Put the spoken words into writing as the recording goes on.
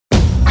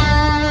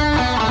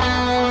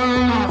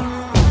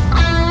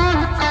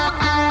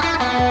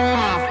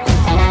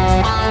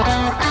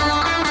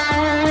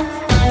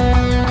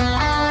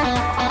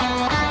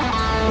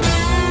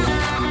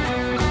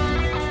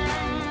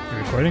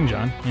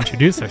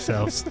introduce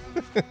ourselves.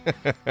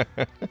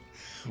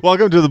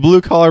 Welcome to the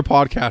Blue Collar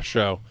Podcast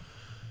Show.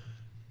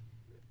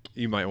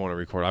 You might want to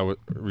record. I would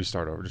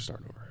restart over. Just start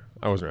over.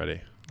 I wasn't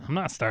ready. I'm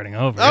not starting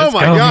over. Oh It's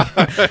my going.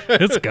 God.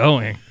 It's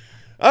going.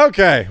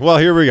 Okay. Well,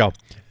 here we go.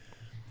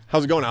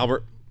 How's it going,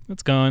 Albert?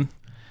 It's going.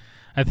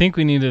 I think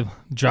we need to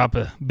drop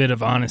a bit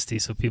of honesty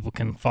so people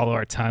can follow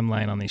our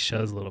timeline on these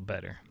shows a little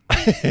better.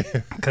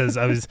 Because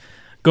I was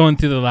going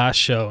through the last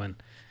show, and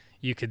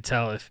you could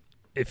tell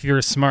if you're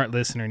a smart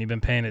listener and you've been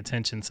paying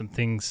attention, some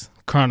things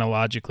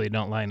chronologically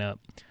don't line up.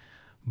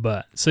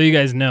 But so you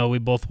guys know, we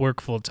both work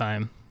full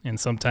time, and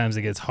sometimes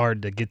it gets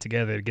hard to get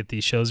together to get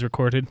these shows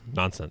recorded.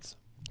 Nonsense.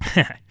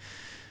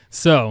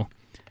 So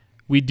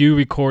we do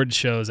record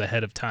shows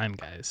ahead of time,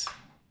 guys.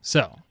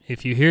 So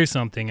if you hear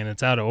something and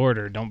it's out of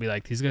order, don't be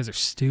like, these guys are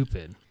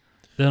stupid.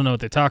 They don't know what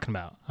they're talking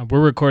about.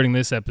 We're recording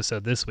this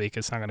episode this week.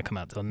 It's not going to come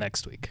out till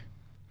next week.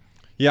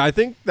 Yeah, I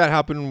think that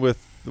happened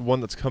with the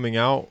one that's coming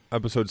out,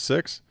 episode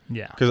 6.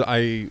 Yeah. Because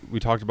we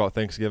talked about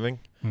Thanksgiving,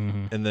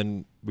 and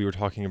then we were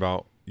talking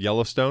about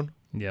Yellowstone.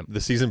 Yep.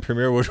 The season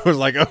premiere, which was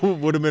like,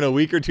 would have been a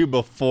week or two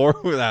before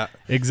that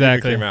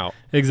Exactly. came out.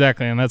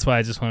 Exactly. And that's why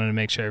I just wanted to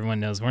make sure everyone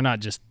knows we're not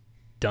just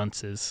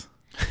dunces.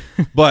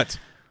 But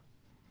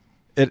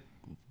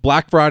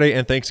Black Friday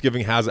and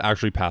Thanksgiving has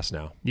actually passed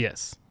now.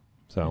 Yes.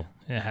 So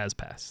It has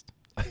passed.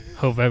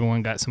 Hope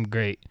everyone got some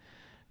great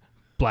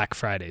Black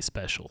Friday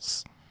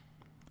specials.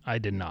 I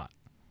did not.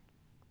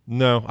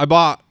 No, I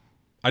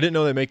didn't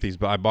know they make these,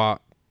 but I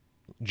bought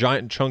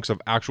giant chunks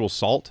of actual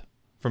salt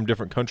from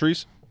different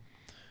countries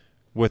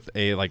with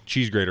a like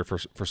cheese grater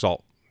for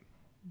salt.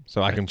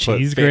 So I can put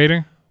cheese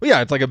grater? Well,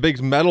 yeah, it's like a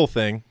big metal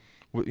thing,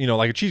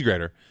 like a cheese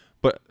grater.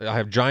 But I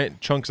have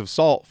giant chunks of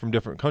salt from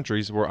different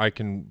countries where I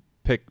can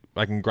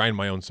grind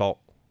my own salt.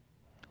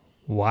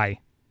 Why?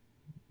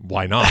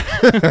 Why not?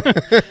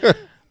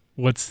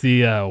 What's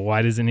the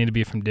why does it need to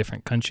be from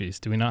different countries?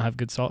 Do we not have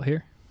good salt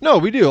here? No,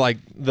 we do. Like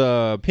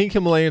the pink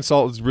Himalayan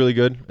salt is really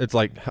good. It's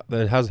like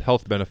it has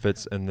health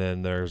benefits, and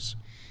then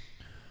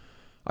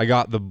I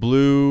got the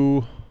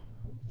blue.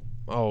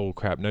 Oh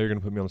crap! Now you're gonna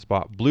put me on the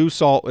spot. Blue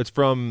salt. It's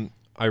from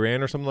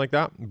Iran or something like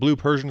that. Blue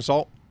Persian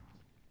salt.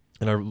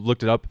 And I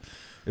looked it up.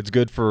 It's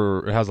good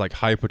it has like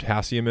high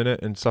potassium in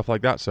it and stuff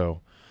like that. So,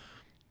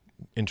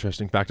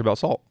 interesting fact about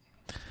salt.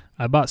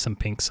 I bought some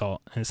pink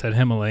salt, and it said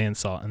Himalayan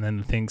salt, and then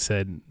the thing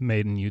said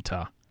made in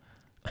Utah.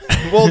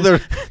 Well,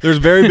 there's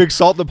very big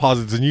salt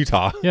deposits in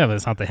Utah. Yeah, but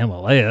it's not the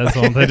Himalayas.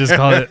 So they just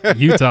call it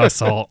Utah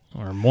salt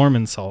or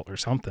Mormon salt or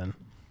something.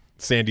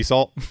 Sandy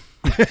salt.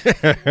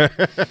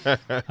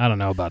 I don't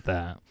know about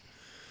that.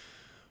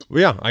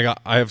 Well, yeah,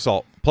 I have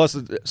salt. Plus,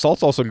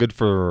 salt's also good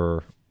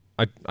for.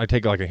 I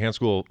take like a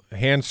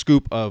hand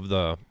scoop of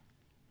the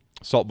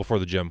salt before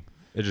the gym.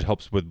 It just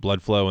helps with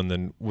blood flow, and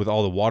then with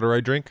all the water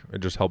I drink, it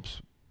just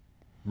helps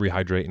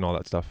rehydrate and all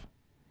that stuff.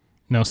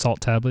 No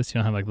salt tablets? You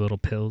don't have like little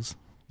pills?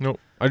 No,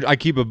 I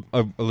keep a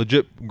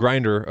legit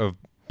grinder of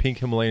pink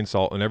Himalayan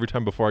salt, and every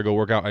time before I go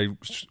work out, I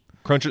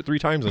crunch it 3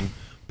 times and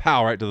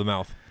pow right to the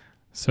mouth.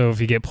 So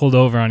if you get pulled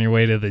over on your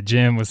way to the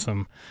gym with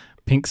some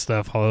pink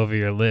stuff all over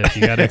your lip,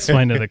 you got to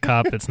explain to the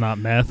cop it's not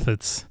meth,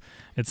 it's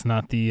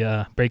not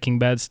the Breaking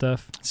Bad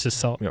stuff, it's just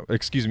salt.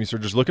 Excuse me, sir,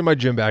 just look at my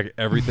gym bag.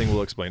 Everything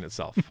will explain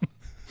itself.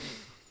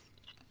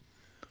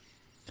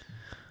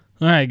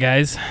 All right,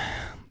 guys.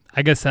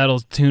 I guess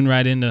that'll tune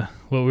right into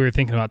what we were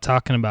thinking about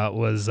talking about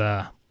was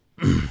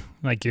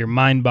like your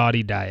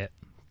mind-body diet,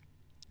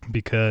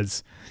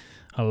 because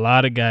a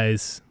lot of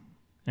guys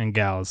and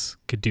gals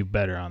could do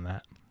better on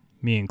that,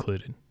 me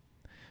included.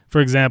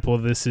 For example,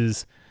 this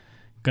is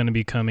going to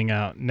be coming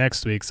out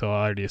next week, so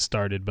I already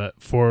started, but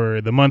for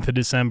the month of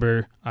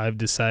December, I've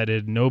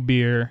decided no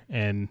beer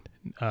and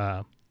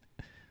to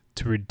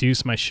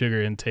reduce my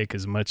sugar intake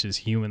as much as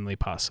humanly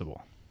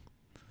possible.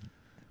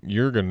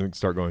 You're going to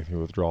start going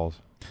through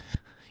withdrawals.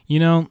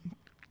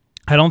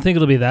 I don't think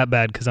it'll be that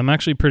bad because I'm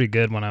actually pretty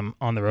good when I'm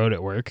on the road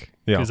at work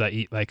because I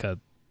eat like a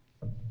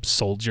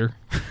soldier.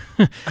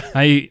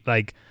 I eat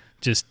like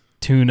just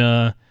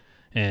tuna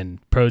and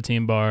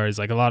protein bars,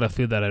 like a lot of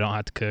food that I don't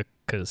have to cook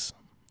because,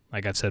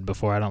 like I've said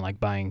before, I don't like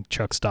buying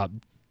truck stop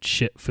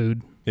shit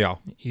food. Yeah.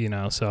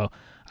 So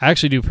I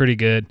actually do pretty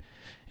good.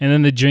 And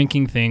then the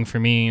drinking thing for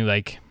me,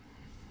 like,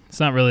 it's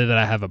not really that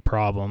I have a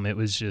problem. It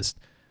was just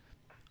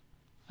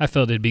I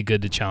felt it'd be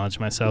good to challenge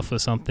myself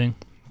with something.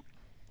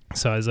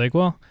 So I was like,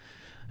 well,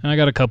 and I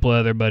got a couple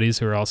other buddies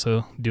who are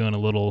also doing a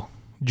little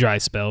dry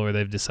spell where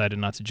they've decided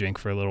not to drink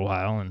for a little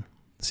while and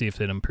see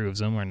if it improves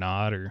them or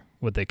not or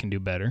what they can do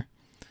better.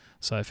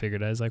 So I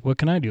figured, I was like, what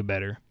can I do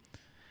better?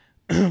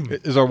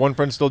 Is our one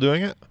friend still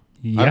doing it?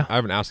 Yeah. I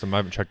haven't asked him. I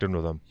haven't checked in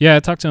with him. Yeah, I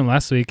talked to him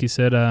last week. He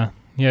said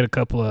he had a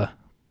couple of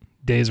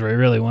days where he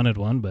really wanted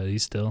one, but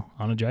he's still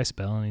on a dry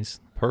spell, and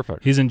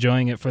perfect. He's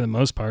enjoying it for the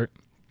most part.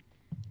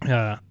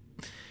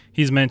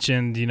 He's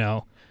mentioned,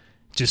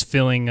 just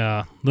feeling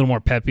a little more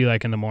peppy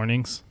like in the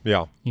mornings.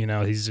 Yeah.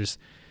 He's just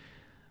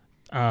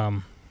a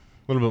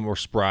little bit more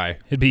spry.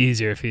 It'd be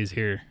easier if he's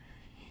hear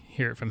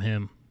it from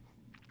him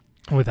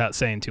without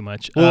saying too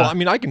much. Well,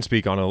 I can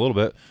speak on it a little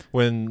bit.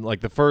 When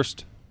like the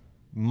first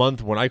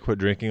month when I quit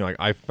drinking, like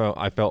I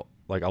felt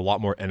like a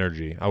lot more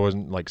energy. I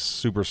wasn't like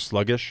super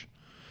sluggish,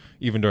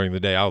 even during the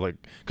day. I was like,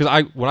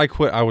 because when I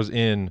quit, I was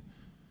in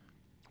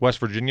West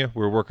Virginia.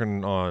 We were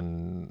working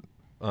on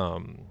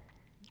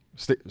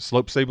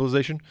slope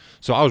stabilization,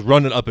 so I was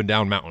running up and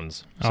down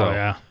mountains. So Oh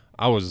yeah,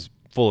 I was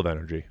full of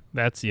energy.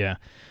 that's yeah.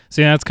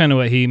 So yeah, that's kind of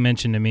what he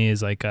mentioned to me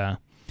is like,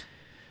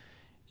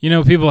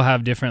 people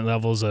have different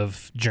levels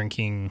of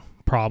drinking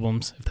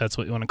problems, if that's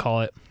what you want to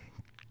call it.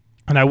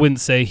 And I wouldn't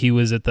say he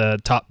was at the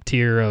top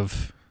tier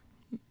of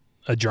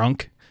a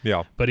drunk,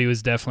 Yeah, but he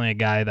was definitely a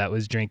guy that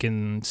was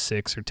drinking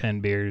 6 or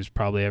 10 beers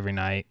probably every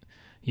night,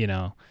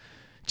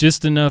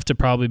 just enough to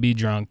probably be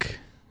drunk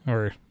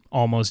or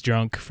almost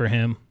drunk for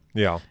him.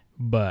 yeah,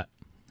 But,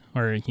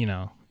 or,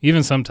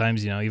 even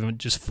sometimes, even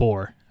just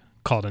 4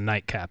 called a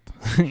nightcap,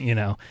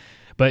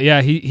 But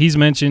yeah, he's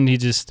mentioned he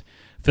just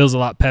feels a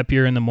lot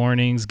peppier in the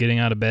mornings, getting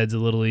out of bed's a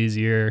little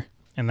easier.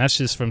 And that's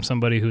just from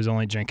somebody who's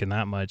only drinking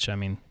that much. I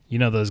mean,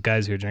 those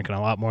guys who are drinking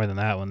a lot more than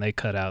that, when they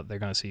cut out, they're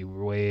going to see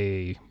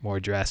way more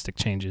drastic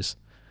changes.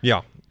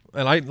 yeah.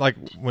 And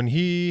when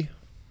he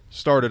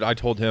started, I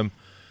told him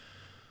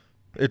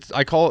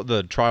I call it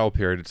the trial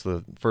period. It's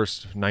the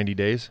first 90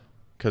 days,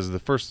 because the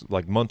first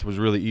month was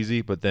really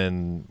easy, but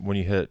then when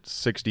you hit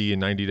 60 and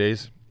 90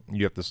 days,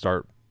 you have to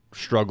start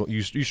struggle.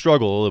 You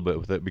struggle a little bit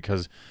with it,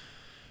 because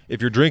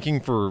if you're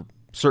drinking for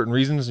certain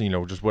reasons,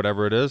 just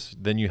whatever it is,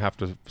 then you have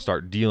to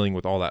start dealing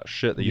with all that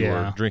shit that you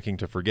were drinking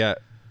to forget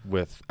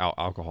without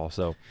alcohol.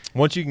 So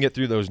once you can get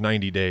through those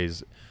 90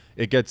 days,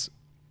 it gets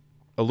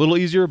a little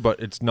easier, but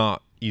it's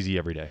not easy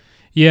every day.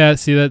 Yeah,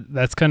 see,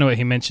 that's kind of what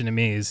he mentioned to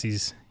me is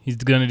he's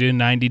going to do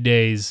 90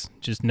 days,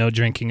 just no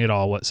drinking at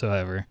all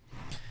whatsoever.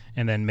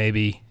 And then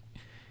maybe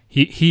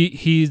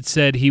he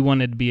said he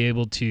wanted to be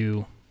able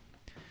to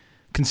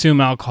consume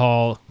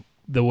alcohol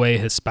the way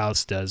his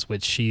spouse does,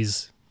 which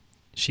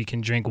she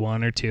can drink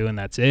 1 or 2 and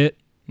that's it.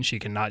 And she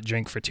cannot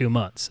drink for 2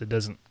 months.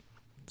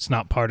 It's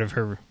not part of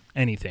her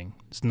anything.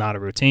 It's not a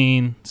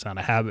routine. It's not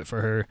a habit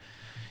for her,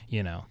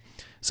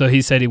 So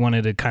he said he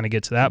wanted to kind of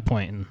get to that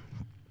point, and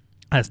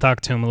I was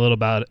talking to him a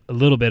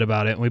little bit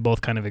about it, and we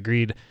both kind of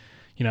agreed.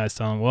 I was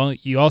telling him, well,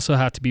 you also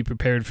have to be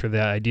prepared for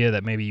the idea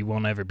that maybe you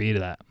won't ever be to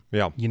that.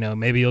 Yeah.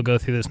 Maybe you'll go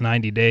through this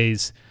 90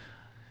 days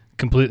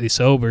completely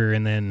sober,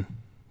 and then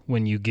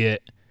when you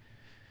get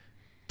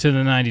to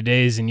the 90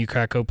 days and you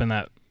crack open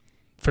that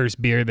first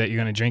beer that you're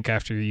going to drink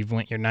after you've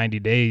went your 90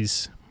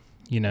 days,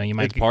 you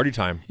might... It's party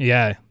time.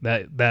 Yeah,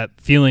 that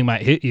feeling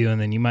might hit you,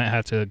 and then you might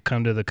have to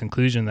come to the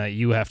conclusion that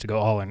you have to go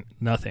all or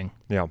nothing.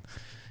 Yeah.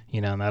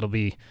 And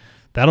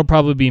that'll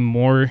probably be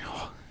more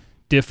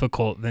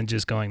difficult than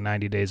just going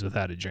 90 days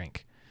without a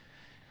drink.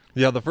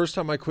 Yeah, the first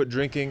time I quit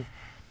drinking,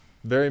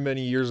 very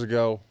many years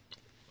ago,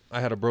 I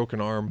had a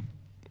broken arm,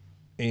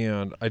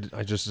 and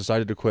I just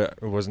decided to quit.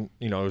 It wasn't,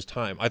 it was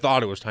time. I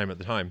thought it was time at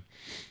the time.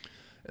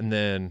 And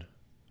then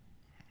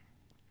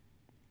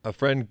a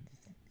friend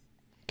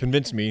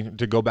convinced me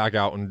to go back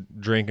out and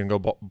drink and go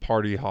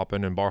party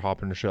hopping and bar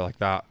hopping and shit like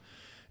that.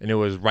 And it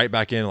was right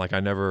back in, I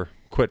never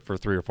quit for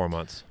 3 or 4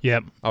 months.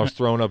 Yep. I was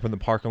thrown up in the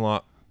parking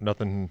lot.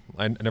 Nothing.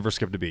 I never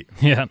skipped a beat.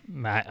 Yeah,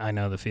 I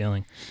know the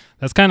feeling.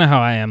 That's kind of how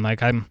I am.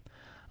 I'm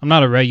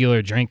not a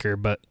regular drinker,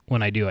 but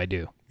when I do, I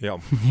do. Yeah.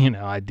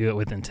 I do it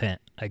with intent,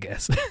 I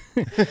guess.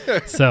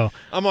 So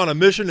I'm on a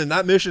mission, and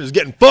that mission is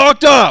getting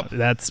fucked up.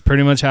 That's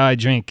pretty much how I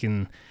drink,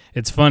 and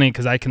it's funny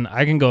because I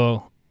can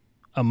go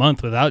a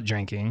month without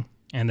drinking,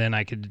 and then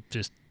I could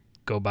just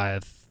go buy a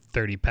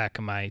 30-pack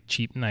of my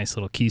cheap, nice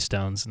little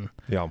Keystones and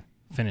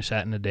finish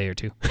that in a day or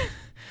 2.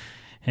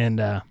 And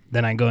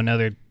then I go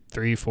another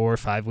 3, 4,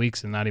 5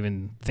 weeks and not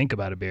even think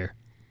about a beer.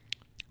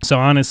 So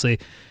honestly,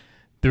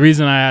 the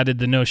reason I added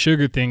the no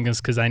sugar thing is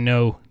because I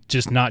know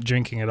just not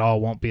drinking at all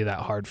won't be that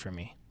hard for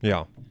me.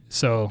 Yeah.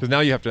 So because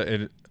now you have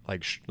to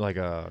like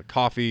a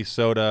coffee,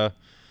 soda,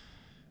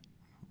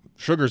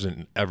 sugar's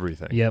in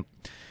everything. Yep.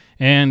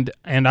 And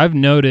I've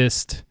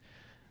noticed,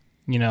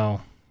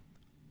 I'm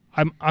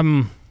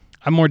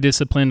more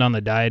disciplined on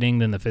the dieting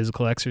than the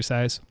physical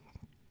exercise.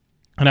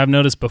 And I've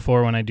noticed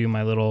before when I do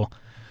my little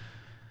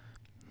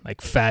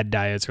fad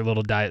diets or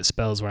little diet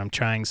spells where I'm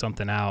trying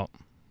something out,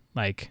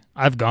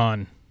 I've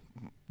gone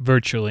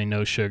virtually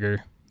no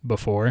sugar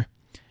before,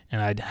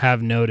 and I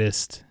have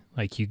noticed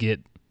you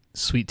get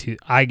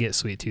I get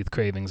sweet tooth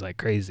cravings like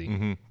crazy.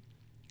 Mm-hmm.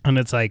 And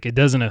it's it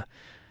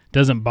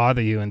doesn't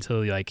bother you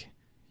until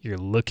you're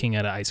looking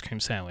at an ice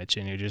cream sandwich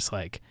and you're just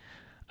I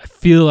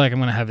feel like I'm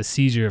going to have a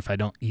seizure if I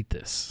don't eat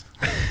this.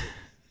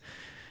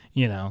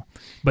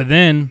 But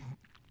then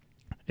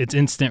it's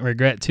instant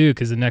regret too,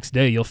 because the next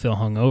day you'll feel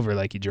hungover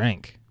like you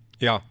drank.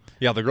 Yeah.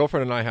 The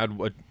girlfriend and I had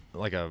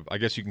I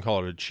guess you can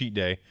call it a cheat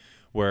day,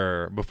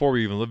 where before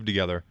we even lived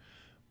together,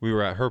 we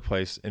were at her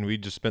place and we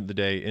just spent the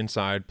day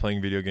inside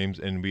playing video games,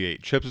 and we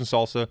ate chips and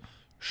salsa,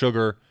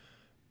 sugar,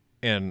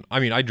 and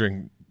I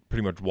drink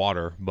pretty much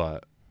water,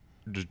 but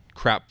just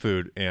crap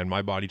food, and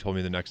my body told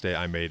me the next day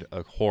I made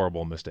a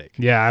horrible mistake.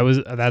 Yeah,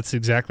 that's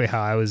exactly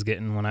how I was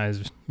getting when I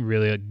was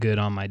really good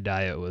on my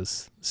diet.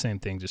 Was same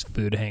thing, just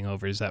food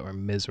hangovers that were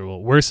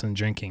miserable, worse than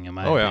drinking in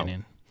my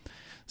opinion.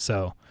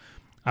 So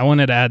I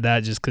wanted to add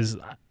that just because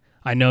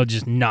I know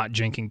just not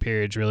drinking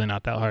period is really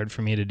not that hard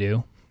for me to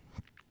do.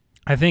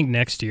 I think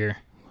next year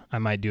I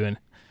might do it.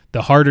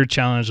 The harder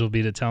challenge will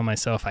be to tell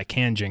myself I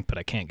can drink, but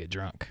I can't get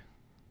drunk.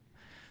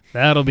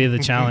 That'll be the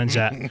challenge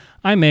that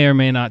I may or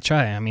may not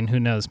try. I mean, who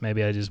knows?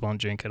 Maybe I just won't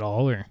drink at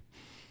all, or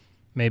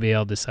maybe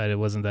I'll decide it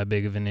wasn't that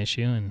big of an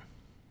issue and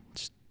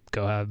just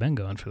go how I've been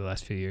going for the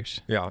last few years.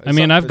 Yeah. I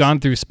mean, I've gone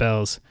through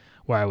spells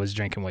where I was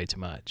drinking way too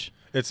much.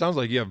 It sounds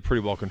like you have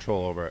pretty well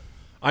control over it.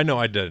 I know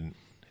I didn't.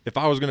 If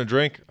I was going to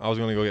drink, I was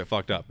going to go get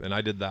fucked up, and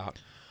I did that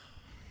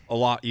a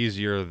lot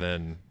easier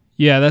than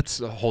that's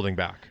holding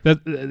back.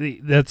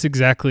 That's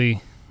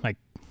exactly like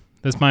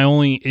that's my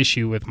only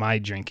issue with my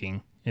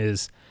drinking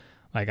is,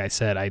 like I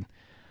said,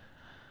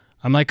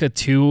 I'm like a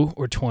 2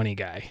 or 20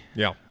 guy.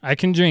 Yeah. I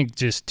can drink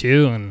just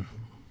 2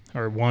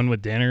 or 1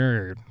 with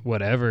dinner or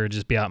whatever,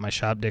 just be out in my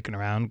shop dicking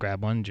around,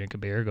 grab one, drink a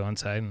beer, go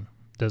inside, and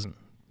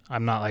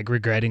I'm not like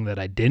regretting that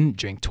I didn't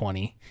drink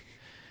 20.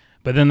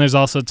 But then there's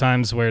also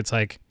times where it's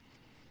like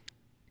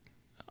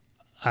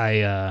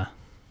I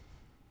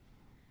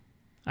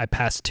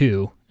passed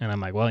 2 and I'm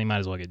like, well, you might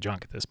as well get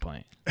drunk at this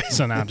point.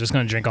 So now I'm just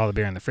going to drink all the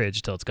beer in the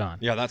fridge till it's gone.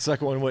 Yeah, that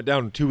second one went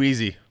down too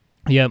easy.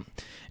 Yep.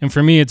 And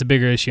for me, it's a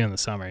bigger issue in the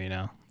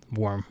summer,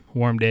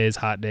 warm days,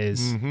 hot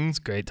days. Mm-hmm. It's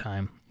a great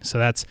time. So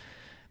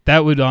that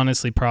would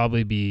honestly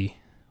probably be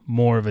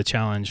more of a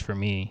challenge for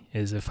me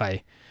is if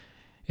I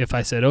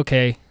said,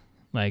 okay,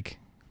 like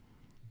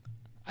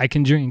I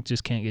can drink,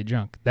 just can't get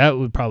drunk. That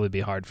would probably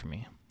be hard for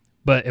me,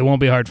 but it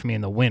won't be hard for me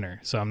in the winter.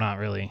 So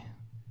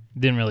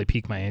didn't really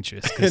pique my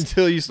interest.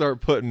 Until you start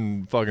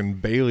putting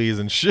fucking Baileys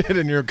and shit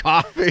in your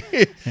coffee.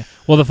 Yeah.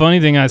 Well, the funny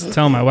thing I was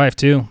telling my wife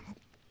too,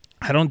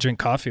 I don't drink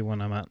coffee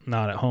when I'm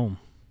not at home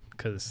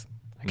because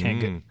I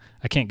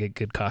can't get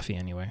good coffee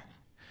anywhere.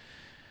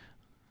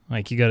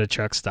 Like you go to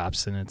truck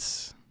stops and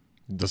it's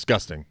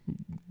disgusting.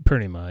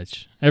 Pretty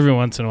much. Every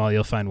once in a while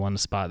you'll find one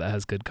spot that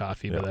has good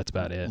coffee, but that's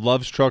about it.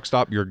 Love's Truck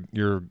Stop,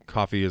 your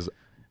coffee is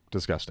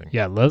disgusting.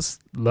 Yeah, Love's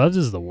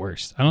is the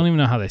worst. I don't even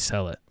know how they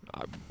sell it.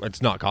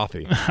 It's not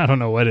coffee. I don't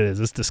know what it is.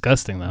 It's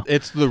disgusting though.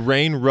 It's the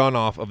rain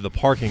runoff of the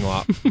parking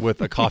lot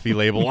with a coffee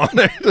label on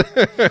it.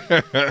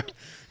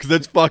 Because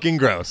it's fucking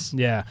gross.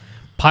 Yeah.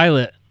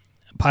 Pilot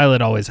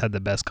always had the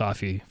best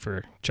coffee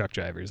for truck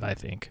drivers, I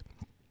think.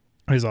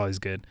 It was always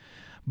good.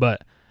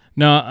 But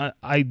no,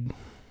 I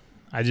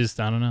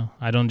don't know.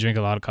 I don't drink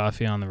a lot of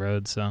coffee on the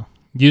road. So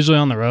usually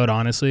on the road,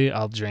 honestly,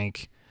 I'll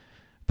drink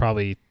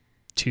probably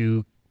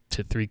 2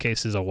 to 3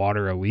 cases of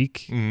water a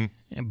week.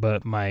 Mm-hmm.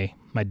 But my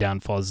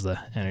downfall is the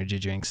energy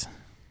drinks.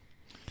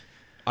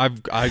 I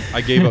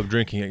gave up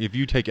drinking. If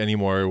you take any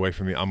more away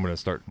from me, I'm going to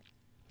start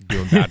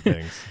doing bad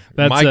things.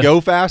 My go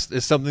fast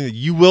is something that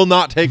you will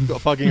not take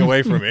fucking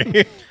away from me.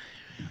 Yeah.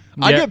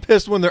 I get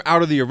pissed when they're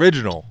out of the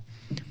original.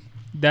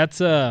 That's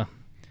like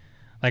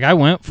I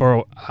went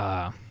for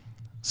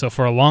so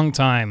for a long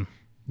time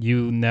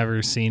you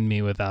never seen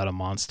me without a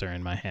Monster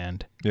in my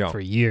hand for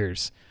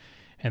years.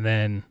 And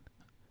then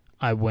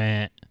I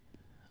went,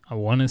 I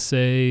want to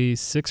say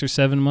 6 or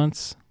 7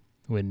 months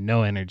with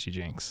no energy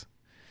drinks.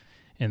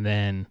 And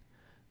then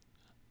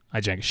I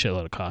drank a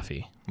shitload of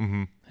coffee.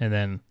 Mm-hmm. And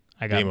then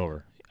Game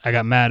over. I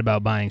got mad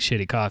about buying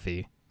shitty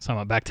coffee. So I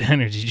went back to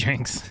energy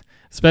drinks,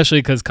 especially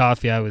because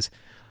coffee,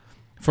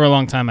 for a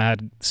long time, I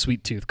had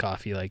sweet tooth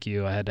coffee like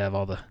you. I had to have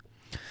all the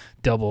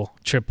double,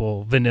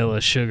 triple,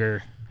 vanilla,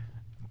 sugar,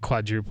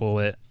 quadruple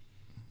it.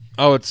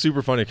 Oh, it's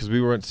super funny because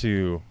we went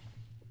to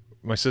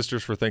my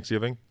sister's for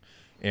Thanksgiving,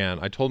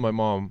 and I told my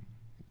mom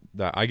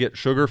that I get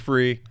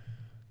sugar-free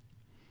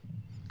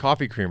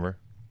coffee creamer,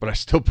 but I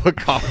still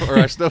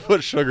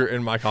put sugar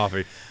in my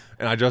coffee,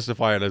 and I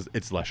justify it as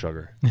it's less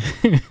sugar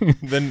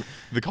than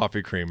the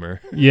coffee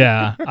creamer.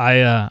 Yeah,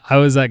 I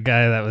was that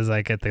guy that was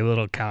like at the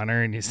little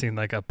counter, and you seen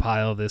like a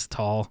pile this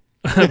tall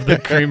of the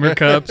creamer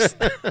cups.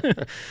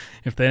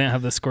 If they didn't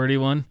have the squirty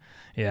one,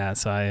 yeah.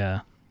 So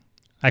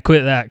I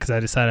quit that because I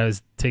decided I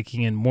was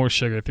taking in more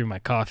sugar through my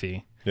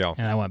coffee. Yeah,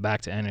 and I went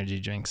back to energy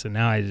drinks, and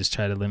now I just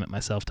try to limit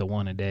myself to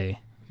 1 a day.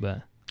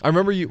 But I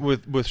remember you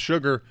with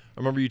sugar. I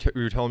remember you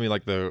were telling me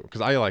like because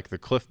I like the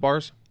Cliff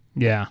bars.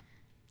 Yeah.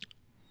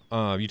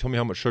 You told me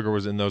how much sugar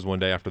was in those one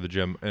day after the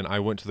gym, and I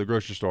went to the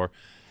grocery store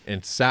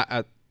and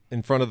sat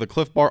in front of the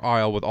Cliff Bar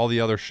aisle with all the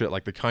other shit,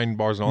 like the Kind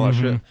bars and all that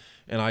shit,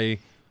 and I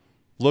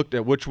looked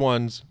at which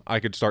ones I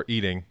could start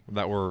eating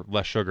that were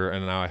less sugar,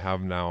 and now I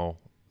have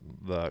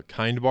the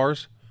Kind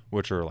bars,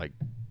 which are like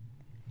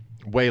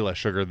way less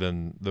sugar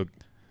than the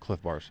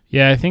Cliff bars.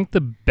 Yeah, I think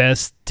the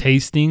best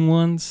tasting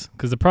ones,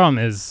 because the problem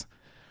is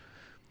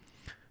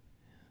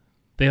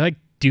they like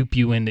dupe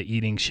you into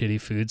eating shitty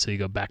food so you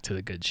go back to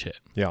the good shit.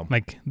 Yeah.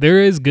 Like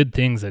there is good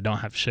things that don't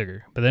have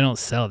sugar, but they don't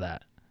sell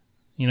that.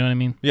 You know what I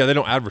mean? Yeah, they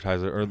don't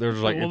advertise it, or they're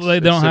just like, they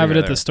don't have it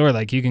at the store.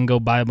 Like you can go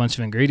buy a bunch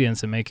of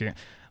ingredients and make your,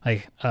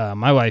 like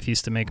my wife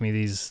used to make me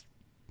these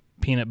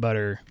peanut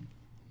butter,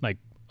 like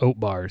oat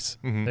bars.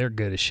 Mhm. They're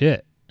good as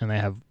shit, and they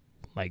have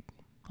like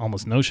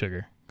almost no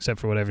sugar except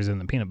for whatever's in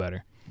the peanut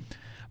butter.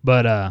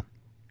 But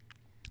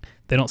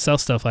they don't sell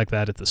stuff like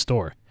that at the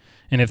store,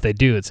 and if they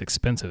do, it's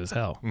expensive as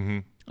hell.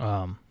 Mhm.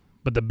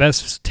 But the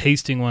best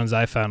tasting ones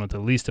I found with the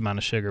least amount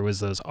of sugar was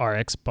those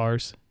RX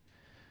bars.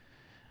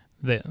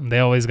 They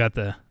always got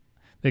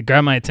they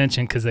grab my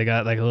attention because they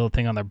got like a little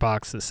thing on their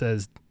box that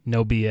says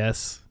no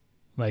BS.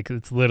 Like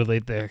it's literally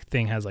their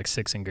thing has like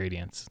 6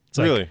 ingredients. It's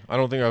Really? I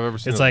don't think I've ever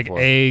seen It's that like before.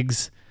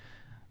 eggs,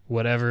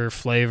 whatever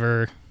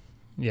flavor.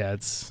 Yeah,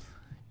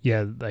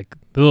 like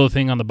the little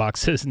thing on the box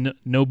says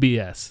no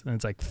BS. And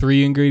it's like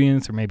 3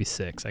 ingredients or maybe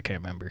 6. I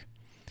can't remember.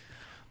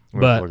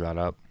 I'm gonna but- look that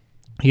up.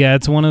 Yeah,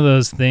 it's one of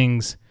those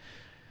things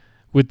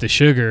with the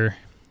sugar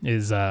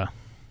is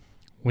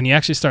when you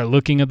actually start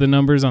looking at the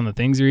numbers on the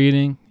things you're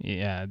eating,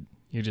 yeah,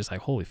 you're just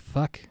like, holy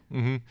fuck.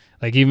 Mm-hmm.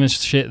 Like even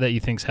shit that you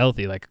think's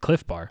healthy, like a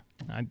Cliff Bar.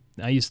 I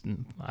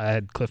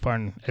had Cliff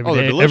Bar they're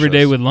every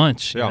day delicious. with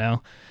lunch, Yeah. you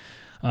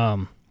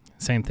know.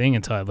 Same thing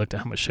until I looked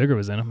at how much sugar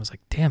was in them. I was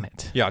like, damn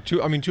it. Yeah, to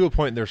a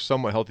point, they're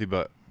somewhat healthy,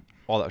 but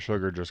all that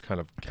sugar just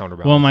kind of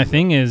counterbalances. Well, my it.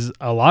 thing is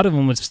a lot of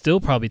them would still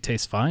probably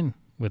taste fine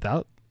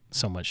without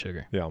so much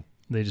sugar. Yeah.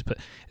 They just put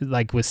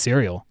like with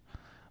cereal.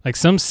 Like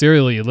some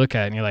cereal you look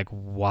at and you're like,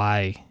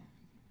 why?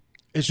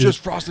 It's just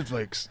Frosted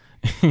Flakes.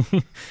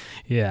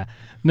 Yeah.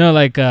 No,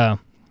 like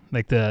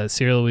the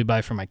cereal we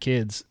buy for my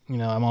kids, you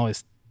know, I'm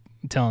always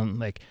telling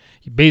like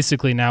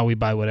basically now we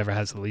buy whatever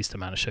has the least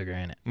amount of sugar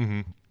in it.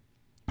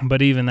 Mm-hmm.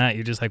 But even that,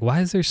 you're just like, why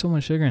is there so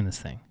much sugar in this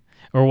thing?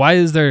 Or why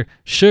is there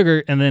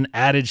sugar and then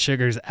added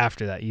sugars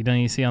after that? You know,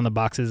 you see on the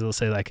boxes, it'll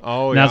say like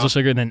Oh, natural yeah.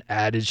 sugar and then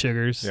added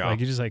sugars. Yeah. Like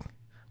you're just like,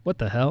 what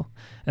the hell?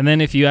 And then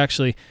if you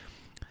actually,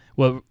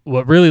 what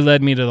really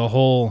led me to the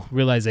whole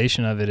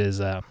realization of it is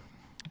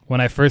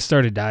when I first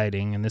started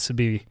dieting, and this would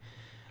be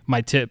my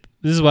tip.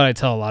 This is what I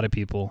tell a lot of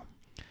people,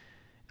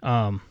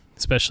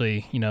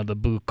 especially, you know, the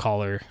blue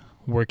collar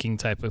working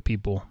type of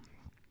people.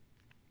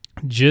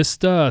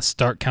 Just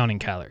start counting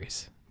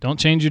calories. Don't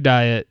change your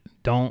diet.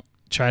 Don't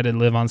try to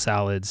live on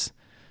salads.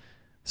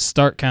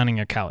 Start counting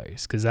your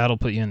calories because that'll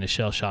put you into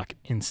shell shock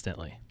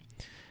instantly.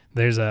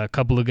 There's a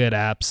couple of good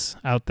apps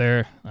out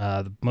there.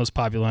 The most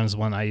popular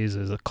one I use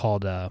is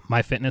called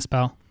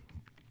MyFitnessPal.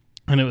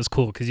 And it was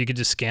cool because you could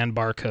just scan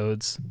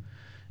barcodes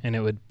and it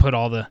would put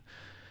all the,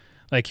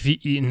 like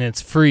if you, and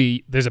it's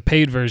free. There's a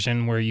paid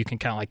version where you can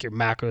count like your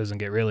macros and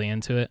get really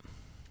into it.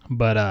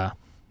 But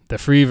the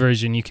free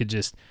version, you could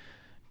just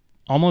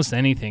almost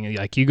anything.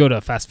 Like you go to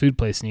a fast food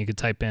place and you could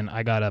type in,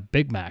 I got a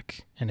Big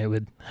Mac, and it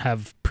would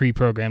have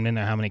pre-programmed in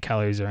there how many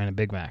calories are in a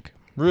Big Mac.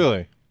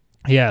 Really?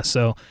 Yeah.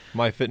 So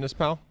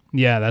MyFitnessPal?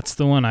 yeah, that's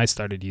the one I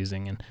started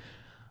using. And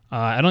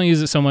I don't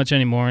use it so much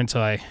anymore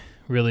until I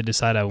really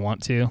decide I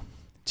want to,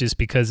 just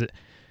because it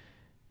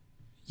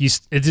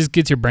just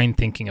gets your brain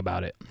thinking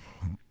about it.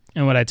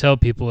 And what I tell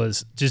people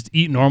is just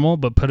eat normal,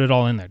 but put it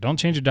all in there. Don't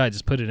change your diet.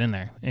 Just put it in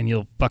there, and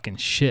you'll fucking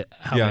shit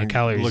how many and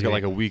calories look you at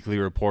like eat. a weekly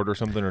report or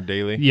something, or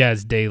daily. Yeah,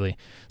 it's daily.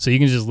 So you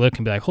can just look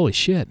and be like, holy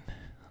shit.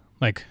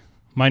 Like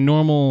my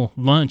normal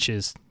lunch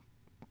is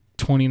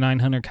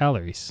 2,900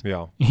 calories,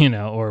 Yeah. you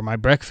know, or my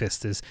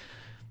breakfast is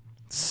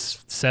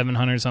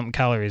 700 something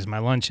calories. My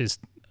lunch is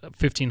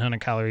 1,500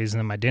 calories, and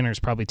then my dinner is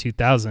probably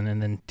 2,000.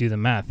 And then do the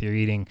math. You're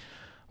eating,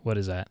 what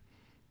is that?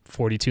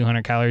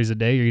 4,200 calories a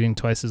day. You're eating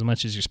twice as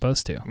much as you're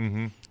supposed to.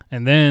 Mm-hmm.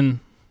 And then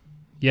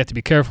you have to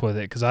be careful with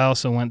it, because I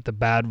also went the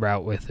bad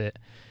route with it,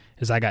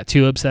 is I got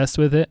too obsessed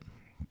with it.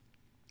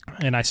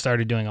 And I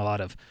started doing a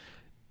lot of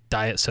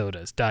diet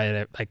sodas,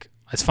 like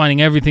I was finding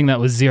everything that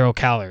was 0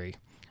 calorie.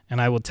 And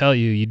I will tell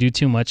you, you do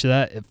too much of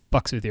that, it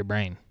fucks with your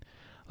brain.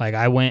 Like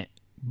I went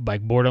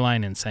like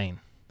borderline insane.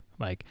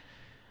 Like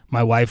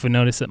my wife would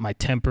notice that my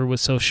temper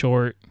was so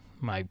short.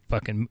 My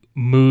fucking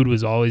mood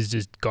was always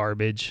just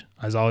garbage.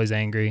 I was always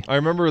angry. I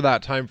remember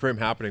that time frame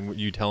happening, with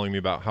you telling me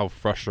about how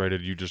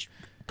frustrated you just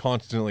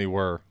constantly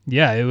were.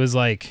 Yeah, it was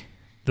like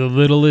the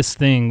littlest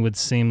thing would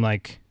seem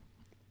like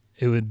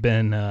it would have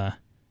been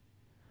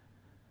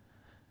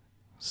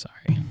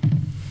sorry.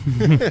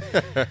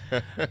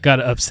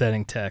 Got an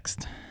upsetting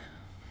text.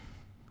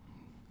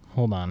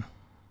 Hold on.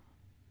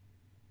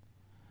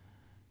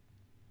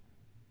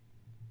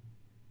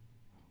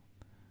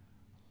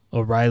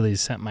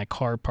 O'Reilly's sent my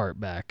car part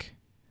back.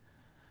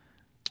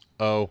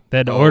 Oh. They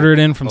had to order it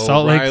in from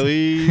Salt Lake.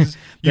 O'Reilly's.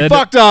 You That-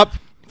 fucked up.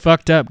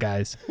 Fucked up,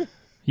 guys.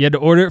 You had to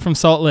order it from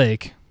Salt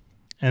Lake,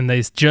 and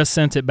they just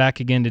sent it back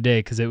again today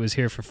because it was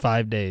here for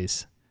 5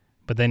 days.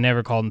 But they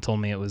never called and told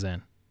me it was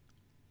in.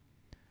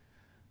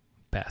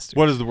 Bastard.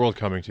 What is the world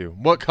coming to?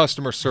 What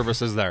customer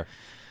service is there?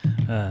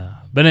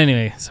 But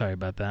anyway, sorry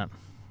about that.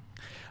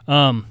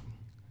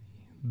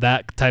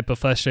 That type of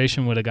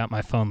frustration would have got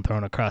my phone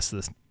thrown across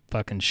this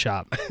fucking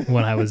shop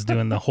when I was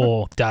doing the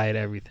whole diet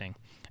everything.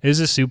 It was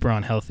just super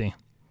unhealthy.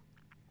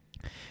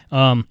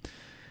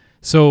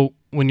 So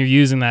when you're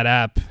using that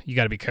app, you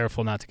got to be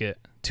careful not to get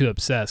too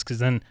obsessed, because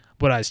then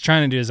what I was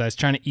trying to do is I was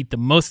trying to eat the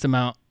most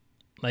amount,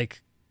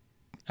 like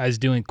I was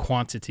doing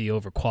quantity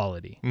over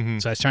quality. Mm-hmm.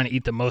 So I was trying to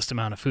eat the most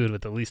amount of food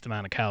with the least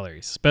amount of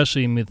calories.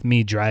 Especially with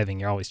me driving,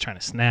 you're always trying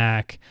to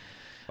snack.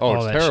 Oh, all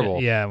it's that terrible.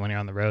 shit. Yeah, when you're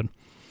on the road.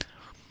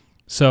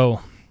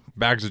 So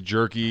Bags of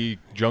jerky,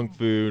 junk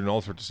food, and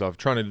all sorts of stuff.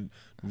 Trying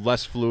to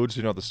less fluid so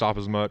you don't have to stop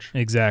as much.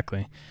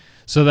 exactly.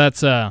 So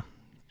that's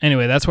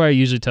anyway, that's why I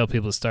usually tell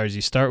people to start is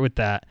you start with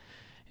that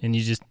and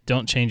you just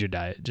don't change your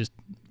diet. Just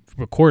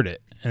record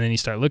it. And then you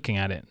start looking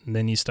at it, and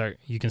then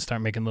you can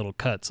start making little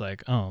cuts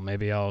like, oh,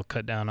 maybe I'll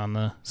cut down on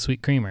the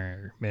sweet creamer,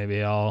 or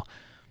maybe I'll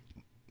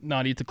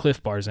not eat the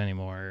Cliff Bars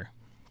anymore, or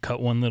cut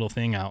one little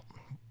thing out.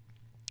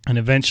 And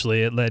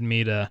eventually it led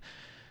me to,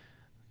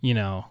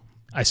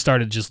 I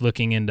started just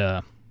looking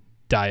into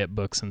diet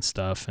books and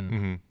stuff,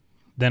 and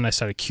then I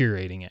started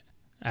curating it.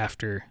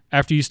 After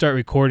you start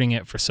recording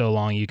it for so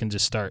long, you can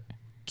just start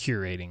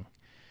curating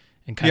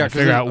and kind of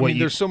figure out what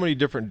there's so many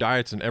different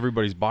diets, and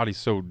everybody's body's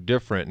so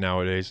different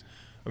nowadays.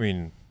 I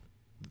mean,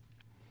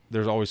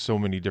 there's always so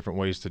many different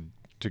ways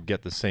to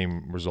get the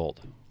same result.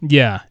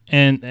 Yeah,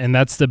 and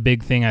that's the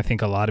big thing I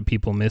think a lot of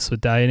people miss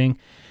with dieting,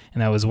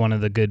 and that was one of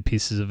the good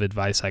pieces of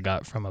advice I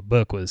got from a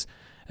book was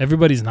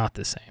everybody's not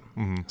the same.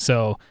 Mm-hmm.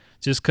 So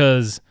just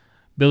because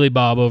Billy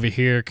Bob over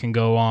here can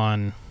go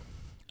on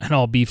an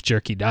all beef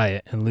jerky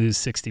diet and lose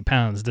 60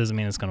 pounds doesn't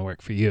mean it's going to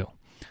work for you.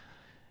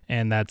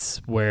 And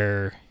that's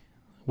where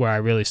I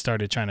really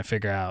started trying to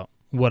figure out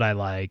what I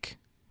like,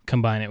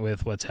 combine it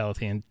with what's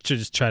healthy, and to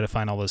just try to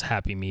find all those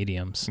happy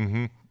mediums.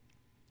 Mm-hmm.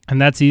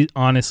 And that's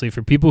honestly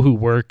for people who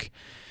work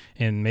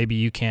and maybe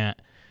you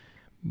can't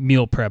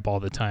meal prep all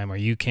the time, or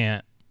you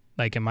can't,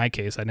 like in my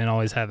case, I didn't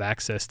always have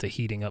access to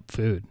heating up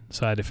food.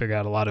 So I had to figure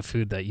out a lot of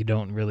food that you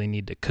don't really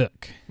need to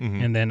cook.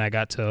 Mm-hmm. And then I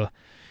got to,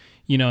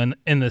 in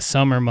the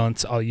summer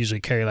months, I'll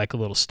usually carry like a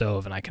little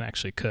stove and I can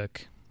actually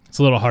cook. It's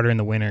a little harder in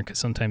the winter because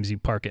sometimes you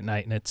park at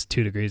night and it's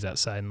 2 degrees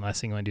outside, and the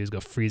last thing you want to do is go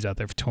freeze out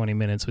there for 20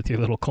 minutes with your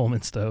little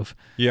Coleman stove.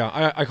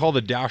 Yeah, I call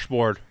the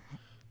dashboard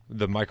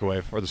the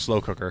microwave or the slow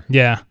cooker.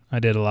 Yeah, I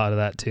did a lot of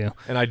that too.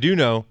 And I do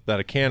know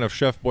that a can of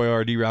Chef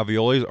Boyardee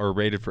raviolis are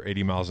rated for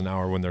 80 miles an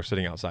hour when they're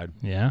sitting outside.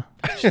 Yeah.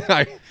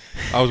 I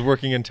was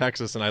working in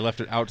Texas and I left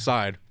it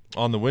outside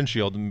on the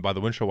windshield and by the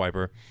windshield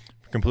wiper.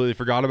 Completely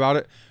forgot about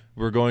it.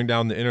 We were going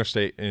down the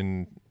interstate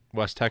in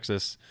West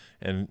Texas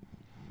and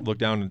looked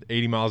down at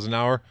 80 miles an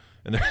hour,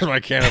 and there's my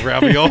can of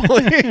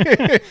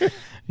ravioli.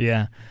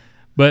 Yeah.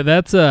 But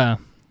that's on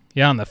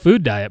the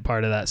food diet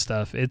part of that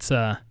stuff, it's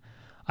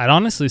I'd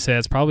honestly say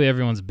it's probably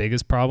everyone's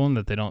biggest problem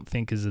that they don't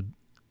think is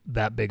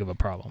that big of a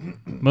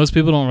problem. Most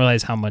people don't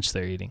realize how much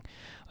they're eating.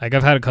 Like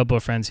I've had a couple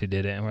of friends who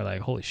did it and we're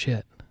like, holy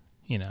shit.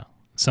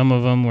 Some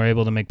of them were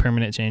able to make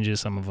permanent changes,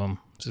 some of them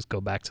just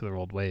go back to their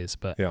old ways.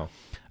 But yeah.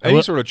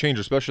 Any sort of change,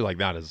 especially like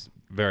that, is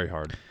very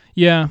hard.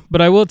 Yeah,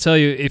 but I will tell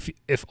you,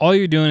 if all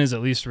you're doing is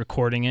at least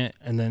recording it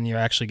and then you're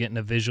actually getting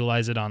to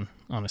visualize it on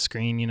a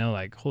screen,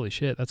 like, holy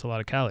shit, that's a lot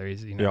of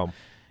calories. Yeah.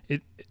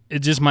 It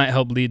just might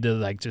help lead to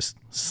like just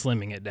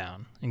slimming it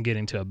down and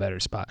getting to a better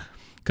spot.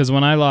 Because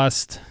when I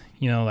lost,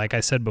 like I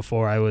said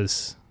before, I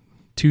was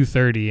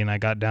 230 and I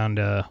got down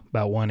to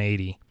about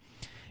 180,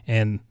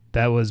 and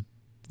that was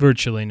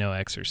virtually no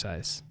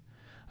exercise.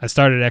 I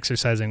started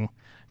exercising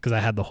because I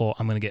had the whole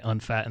I'm going to get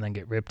unfat and then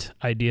get ripped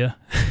idea.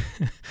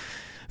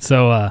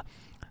 So,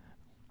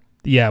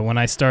 when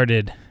I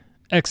started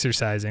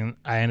exercising,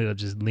 I ended up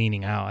just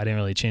leaning out. I didn't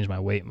really change my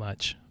weight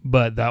much.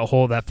 But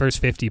that first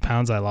 50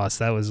 pounds I lost,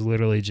 that was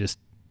literally just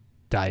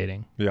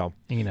dieting. Yeah.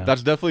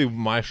 That's definitely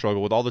my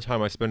struggle. With all the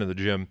time I spend in the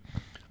gym,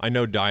 I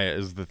know diet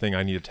is the thing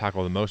I need to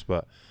tackle the most,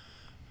 but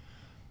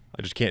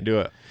I just can't do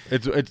it.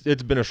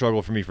 It's been a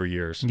struggle for me for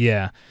years.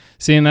 Yeah.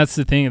 See, and that's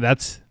the thing.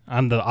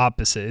 I'm the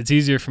opposite. It's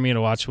easier for me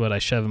to watch what I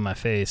shove in my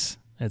face.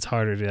 It's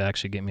harder to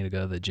actually get me to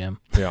go to the gym.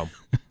 Yeah.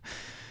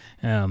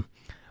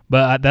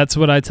 But that's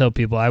what I tell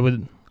people.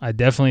 I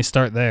definitely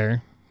start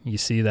there. You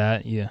see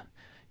that, you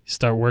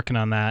start working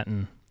on that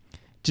and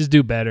just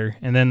do better.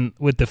 And then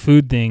with the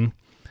food thing,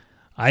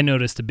 I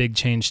noticed a big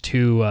change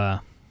too.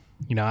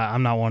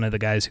 I'm not one of the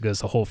guys who goes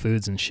to Whole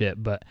Foods and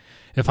shit, but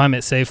if I'm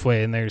at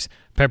Safeway and there's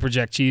pepper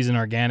jack cheese and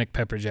organic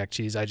pepper jack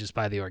cheese, I just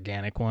buy the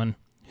organic one.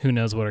 Who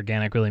knows what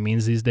organic really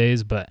means these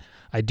days, but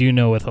I do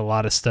know with a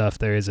lot of stuff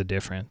there is a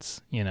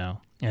difference,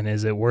 and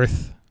is it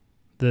worth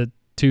the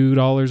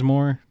 $2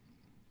 more?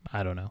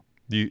 I don't know.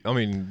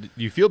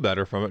 You feel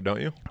better from it, don't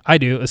you? I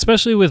do,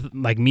 especially with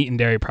like meat and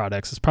dairy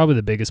products. It's probably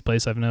the biggest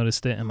place I've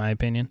noticed it, in my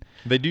opinion.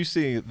 They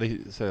say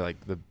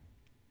like the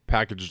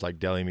packaged like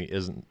deli meat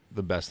isn't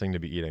the best thing to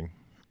be eating.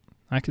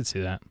 I could see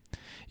that.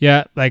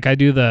 Yeah, like I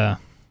do the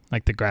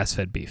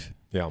grass-fed beef.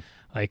 Yeah.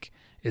 Like,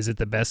 is it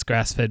the best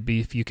grass-fed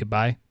beef you could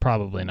buy?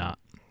 Probably not.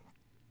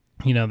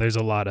 There's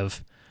a lot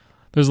of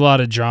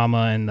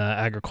drama in the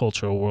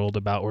agricultural world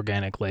about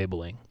organic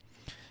labeling,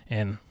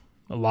 and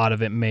a lot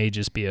of it may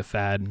just be a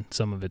fad and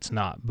some of it's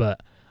not.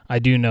 But I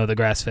do know the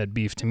grass-fed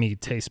beef to me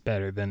tastes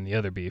better than the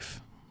other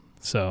beef.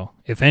 So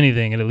if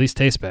anything, it at least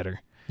tastes better.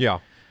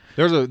 Yeah.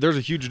 There's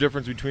a huge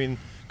difference between,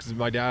 because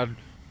my dad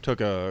took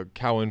a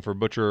cow in for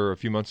butcher a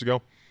few months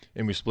ago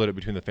and we split it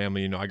between the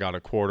family. I got a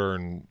quarter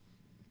and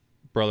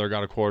brother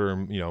got a quarter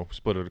and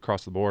split it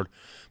across the board.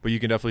 But you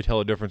can definitely tell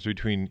a difference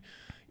between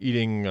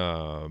eating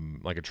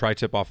like a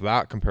tri-tip off of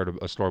that compared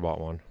to a store-bought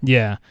one.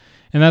 Yeah,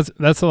 and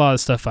that's a lot of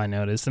stuff I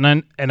noticed,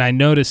 and I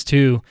noticed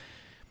too.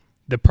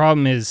 The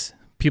problem is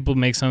people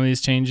make some of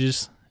these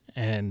changes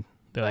and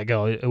they're like,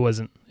 oh, it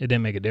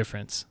didn't make a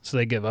difference, so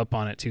they give up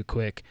on it too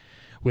quick.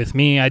 With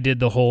me, I did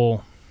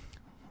the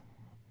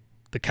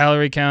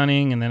calorie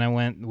counting, and then I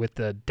went with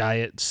the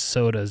diet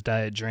sodas,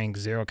 diet drinks,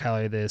 0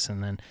 calorie this,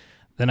 and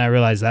then I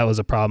realized that was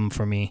a problem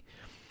for me.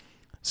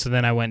 So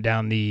then I went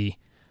down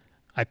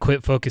I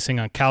quit focusing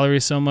on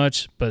calories so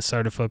much, but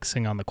started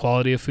focusing on the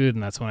quality of food,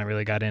 and that's when I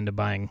really got into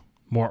buying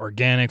more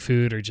organic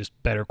food or just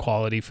better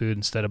quality food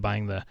instead of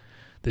buying the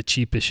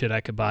cheapest shit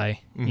I could buy,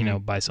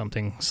 buy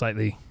something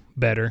slightly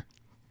better.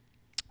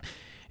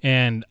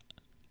 And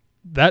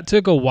that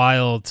took a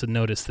while to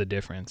notice the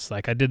difference.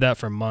 Like I did that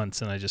for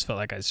months, and I just felt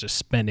like I was just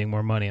spending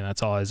more money, and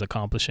that's all I was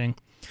accomplishing.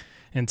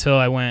 Until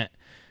I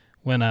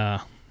when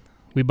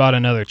we bought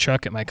another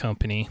truck at my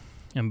company,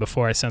 and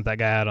before I sent that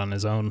guy out on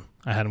his own,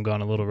 I had him go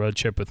on a little road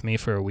trip with me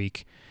for a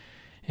week,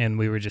 and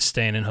we were just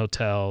staying in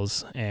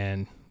hotels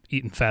and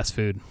eating fast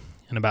food.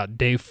 And about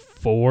day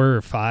 4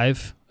 or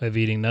 5 of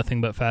eating nothing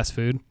but fast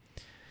food,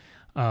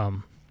 I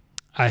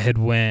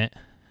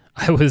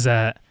was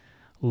at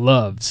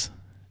Love's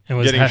and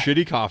was getting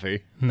shitty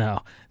coffee.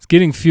 No, it's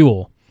getting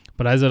fuel,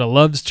 but I was at a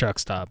Love's truck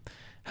stop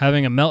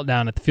having a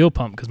meltdown at the fuel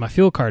pump because my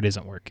fuel card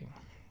isn't working.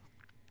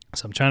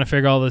 So I'm trying to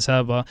figure all this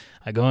out.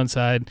 I go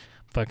inside,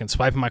 fucking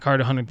swiping my card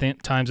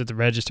 100 times at the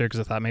register because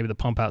I thought maybe the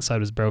pump outside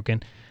was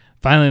broken.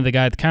 Finally, the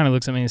guy at the counter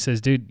looks at me and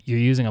says, dude, you're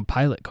using a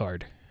pilot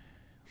card.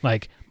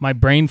 Like, my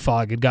brain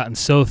fog had gotten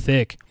so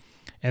thick.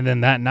 And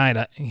then that night,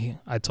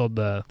 I told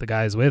the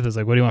guy I was with, I was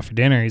like, what do you want for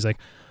dinner? He's like,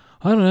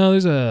 I don't know,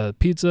 there's a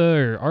pizza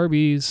or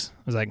Arby's.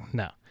 I was like,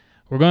 no,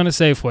 we're going to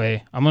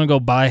Safeway. I'm going to go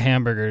buy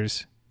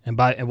hamburgers and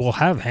we'll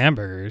have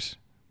hamburgers,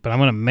 but I'm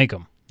going to make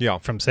them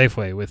from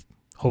Safeway with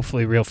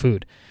hopefully real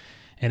food.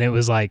 And it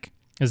was like,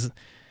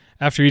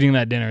 after eating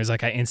that dinner, it was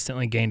like I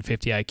instantly gained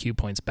 50 IQ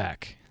points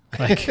back.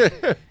 Like,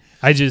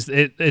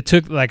 it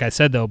took, like I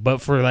said though, but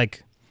for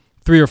like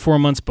 3 or 4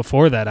 months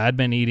before that, I'd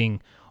been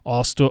eating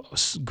all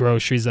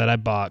groceries that I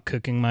bought,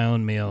 cooking my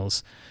own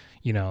meals,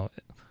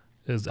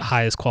 it was the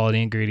highest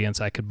quality ingredients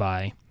I could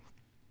buy.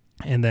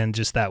 And then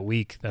just that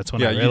week, that's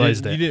when I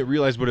realized you didn't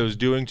realize what it was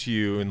doing to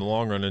you in the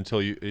long run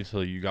until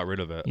you got rid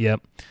of it.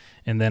 Yep.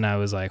 And then I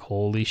was like,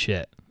 holy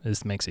shit,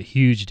 this makes a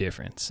huge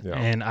difference. Yeah.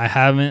 And I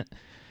haven't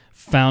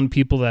found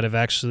people that have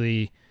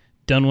actually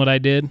done what I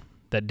did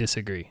that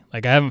disagree.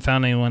 Like, I haven't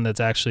found anyone that's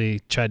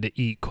actually tried to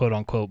eat quote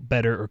unquote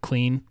better or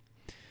clean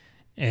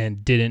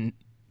and didn't,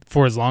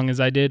 for as long as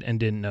I did, and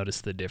didn't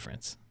notice the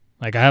difference.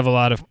 Like, I have a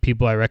lot of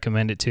people I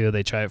recommend it to.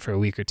 They try it for a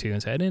week or 2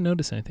 and say, I didn't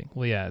notice anything.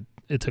 Well, yeah,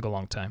 it took a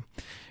long time.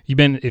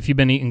 If you've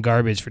been eating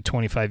garbage for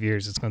 25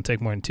 years, it's going to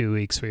take more than 2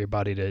 weeks for your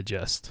body to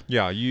adjust.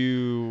 Yeah,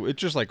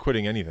 it's just like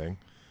quitting anything.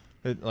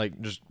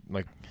 Just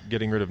like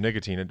getting rid of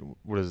nicotine.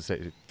 What does it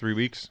say? 3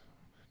 weeks?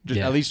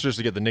 At least just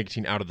to get the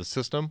nicotine out of the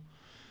system.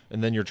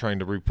 And then you're trying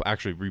to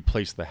actually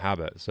replace the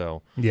habit.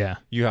 So yeah,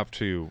 you have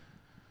to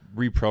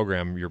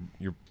reprogram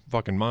your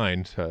fucking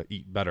mind to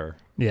eat better.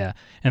 Yeah.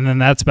 And then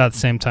that's about the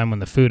same time when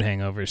the food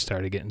hangovers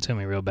started getting to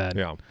me real bad.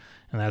 Yeah.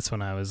 And that's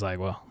when I was like,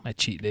 well, my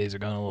cheat days are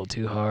going a little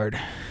too hard.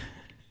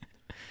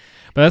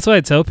 But that's why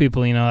I tell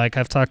people, like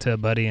I've talked to a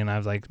buddy and I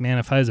was like, man,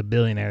 if I was a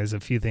billionaire, there's a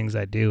few things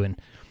I'd do. And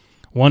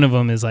one of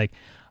them is like,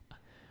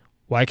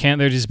 why can't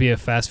there just be a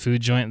fast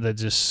food joint that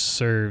just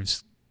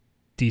serves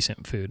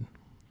decent food?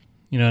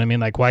 You know what I mean?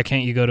 Like, why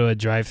can't you go to a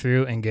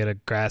drive-thru and get a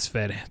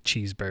grass-fed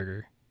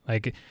cheeseburger?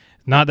 Like,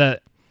 not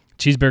that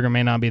cheeseburger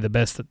may not be the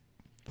best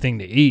thing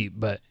to eat,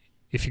 but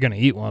if you're going to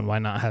eat one, why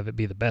not have it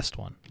be the best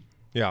one?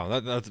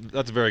 Yeah,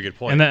 that's a very good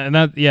point. And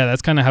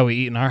that's kind of how we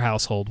eat in our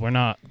household. We're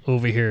not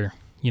over here,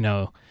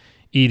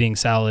 eating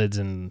salads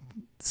and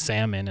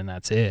salmon and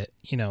that's it.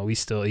 We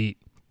still eat,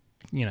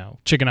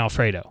 chicken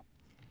Alfredo,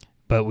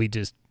 but we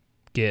just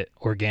get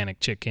organic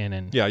chicken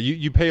and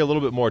you pay a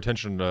little bit more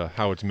attention to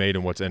how it's made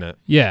and what's in it.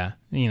 Yeah,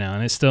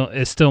 and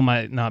it still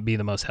might not be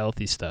the most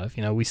healthy stuff.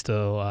 We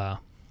still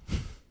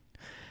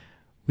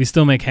we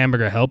still make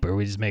Hamburger Helper.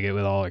 We just make it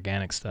with all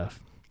organic stuff.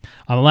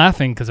 I'm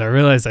laughing because I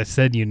realized I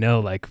said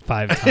like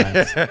 5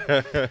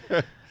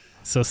 times.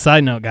 So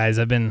side note, guys,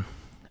 I've been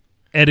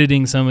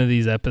editing some of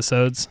these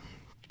episodes,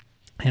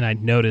 and I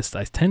noticed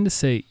I tend to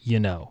say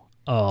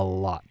a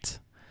lot.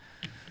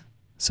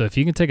 So if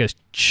you can take a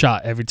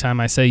shot every time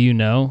I say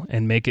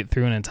and make it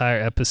through an entire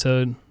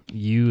episode,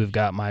 you have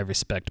got my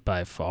respect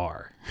by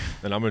far.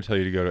 And I'm going to tell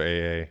you to go to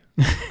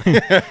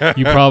AA.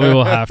 You probably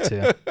will have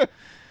to.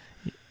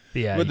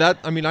 Yeah. But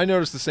I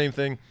noticed the same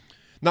thing.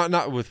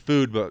 Not with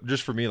food, but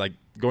just for me, like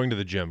going to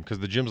the gym, because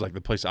the gym's like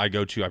the place I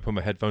go to. I put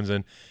my headphones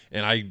in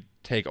and I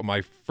take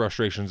my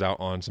frustrations out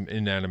on some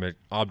inanimate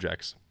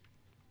objects.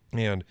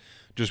 And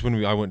just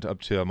when I went up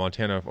to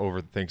Montana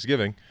over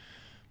Thanksgiving,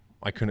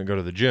 I couldn't go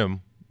to the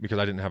gym because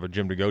I didn't have a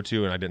gym to go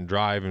to and I didn't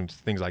drive and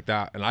things like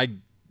that. And I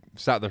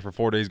sat there for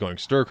 4 days going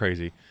stir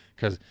crazy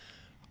because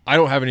I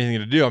don't have anything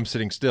to do. I'm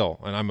sitting still,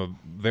 and I'm a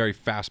very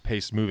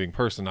fast-paced moving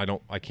person.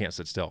 I can't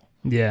sit still.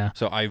 Yeah.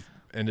 So I've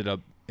ended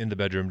up in the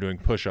bedroom doing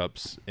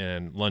push-ups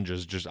and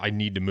lunges. Just I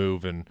need to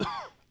move, and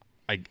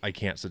I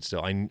can't sit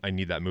still. I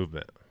need that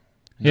movement.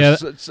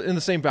 Just, it's in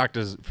the same fact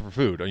as for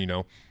food. You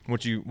know,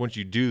 once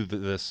you do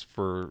this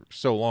for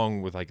so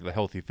long with like the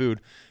healthy food,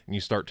 and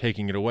you start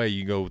taking it away,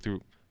 you go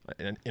through,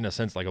 in a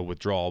sense, like a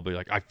withdrawal. But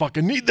like, I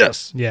fucking need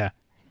this. Yeah.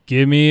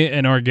 Give me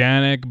an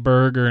organic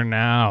burger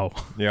now.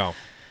 Yeah.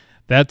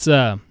 That's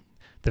the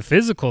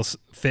physical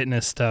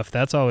fitness stuff.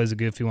 That's always a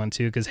goofy one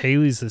too, because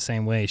Haley's the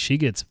same way. She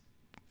gets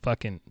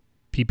fucking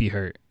pee-pee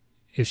hurt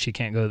if she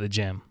can't go to the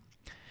gym,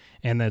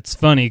 and that's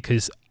funny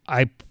because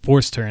I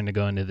forced her into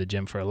going to the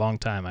gym for a long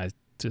time. I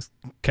just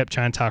kept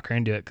trying to talk her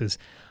into it because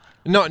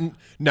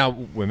Now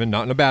women,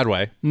 not in a bad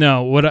way.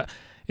 no,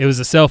 it was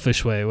a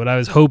selfish way. What I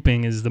was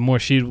hoping is the more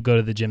she would go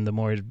to the gym, the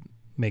more it'd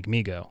make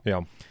me go.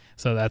 Yeah.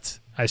 So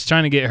I was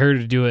trying to get her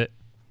to do it.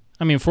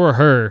 I mean, for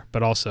her,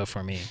 but also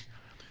for me.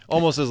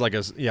 Almost as like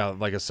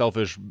a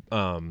selfish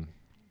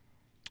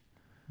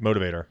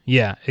motivator.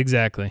 Yeah,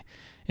 exactly.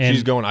 And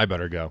She's going, I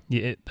better go.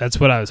 yeah, that's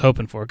what I was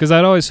hoping for. Because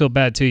I'd always feel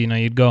bad too. You know,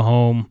 you'd go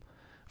home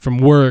from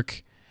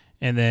work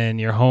and then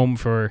you're home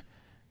for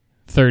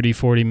 30,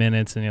 40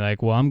 minutes and you're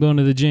like, well, I'm going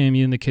to the gym.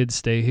 You and the kids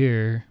stay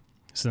here.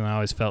 So then I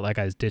always felt like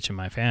I was ditching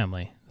my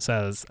family. So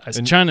I was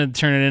trying to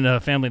turn it into a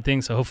family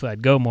thing. So hopefully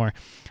I'd go more.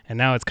 And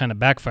now it's kind of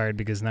backfired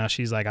because now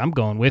she's like, I'm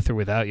going with or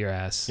without your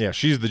ass. Yeah,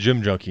 she's the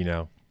gym junkie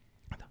now.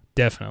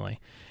 Definitely.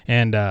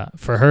 And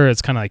for her,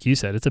 it's kind of like you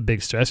said, it's a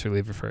big stress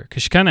reliever for her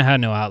because she kind of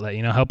had no outlet,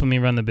 you know, helping me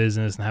run the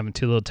business and having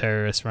two little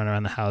terrorists run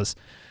around the house.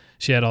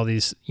 She had all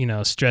these, you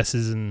know,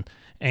 stresses and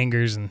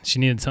angers and she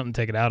needed something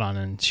to take it out on,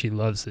 and she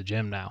loves the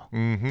gym now.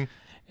 Mm-hmm.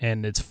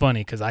 And it's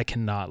funny because I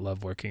cannot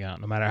love working out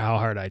no matter how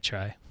hard I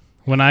try.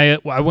 When I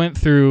went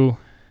through,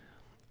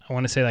 I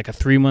want to say like a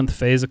 3-month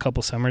phase a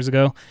couple summers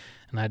ago,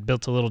 and I'd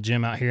built a little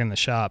gym out here in the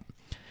shop,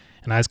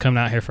 and I was coming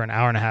out here for an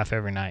hour and a half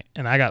every night,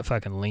 and I got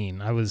fucking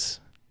lean.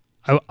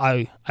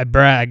 I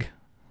brag,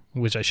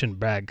 which I shouldn't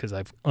brag because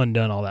I've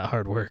undone all that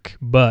hard work,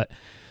 but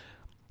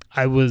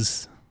I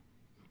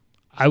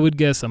would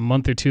guess a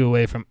month or two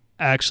away from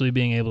actually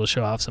being able to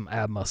show off some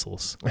ab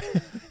muscles.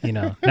 You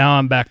know, now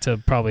I'm back to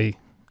probably,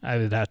 I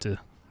would have to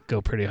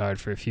go pretty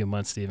hard for a few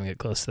months to even get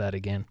close to that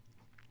again.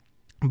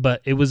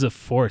 But it was a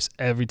force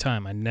every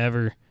time. I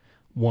never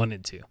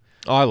wanted to.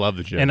 Oh, I love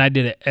the gym. And I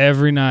did it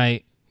every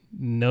night,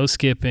 no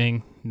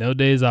skipping, no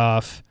days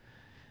off.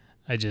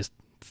 I just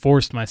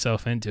forced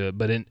myself into it,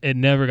 but it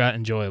never got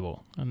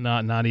enjoyable.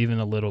 Not even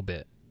a little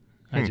bit.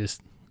 I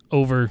just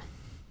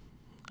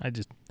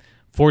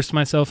forced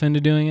myself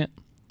into doing it,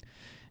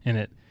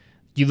 and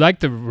you like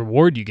the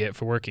reward you get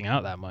for working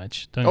out that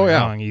much. Don't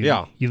get me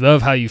wrong. You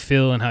love how you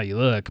feel and how you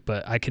look,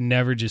 but I can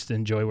never just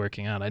enjoy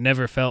working out. I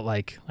never felt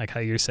like how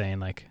you're saying,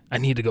 like, I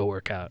need to go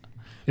work out.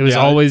 It was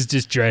always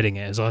just dreading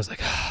it. It was always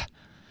like, I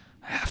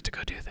have to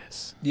go do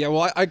this. Yeah,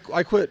 well, I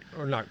quit,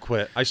 or not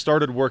quit. I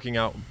started working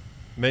out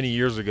many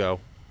years ago,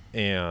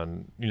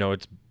 and, you know,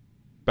 it's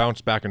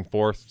bounced back and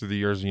forth through the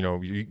years. You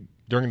know,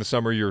 during the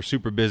summer, you're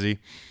super busy.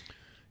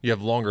 You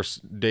have longer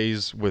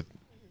days with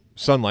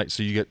sunlight,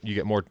 so you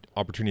get more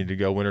opportunity to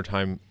go.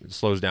 Wintertime, it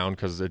slows down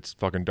because it's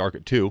fucking dark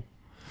at 2.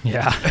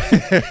 Yeah.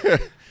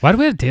 Why do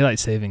we have daylight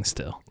savings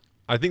still?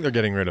 I think they're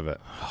getting rid of it.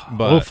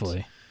 But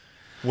hopefully.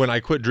 When I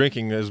quit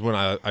drinking is when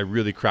I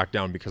really cracked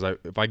down, because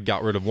if I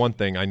got rid of one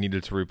thing, I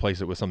needed to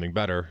replace it with something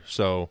better.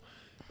 So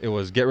it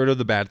was get rid of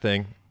the bad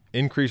thing,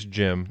 increase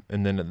gym,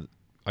 and then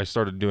I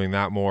started doing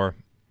that more.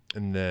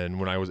 And then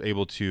when I was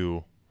able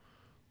to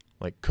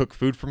like cook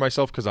food for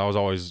myself, because I was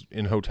always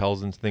in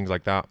hotels and things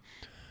like that,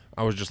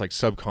 I was just like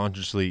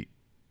subconsciously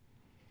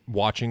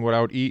watching what I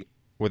would eat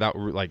without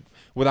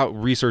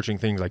researching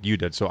things like you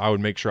did. So I would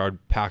make sure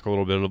I'd pack a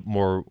little bit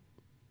more,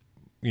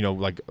 you know,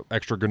 like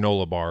extra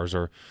granola bars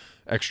or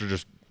extra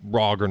just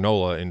raw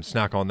granola and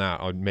snack on that.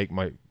 I would make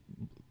my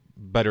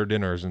better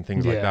dinners and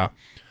things like that.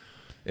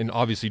 And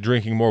obviously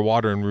drinking more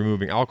water and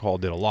removing alcohol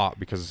did a lot,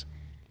 because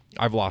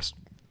I've lost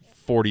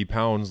 40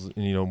 pounds,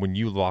 you know, when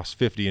you lost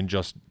 50 in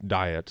just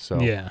diet.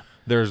 So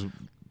there's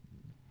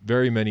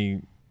very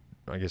many,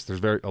 I guess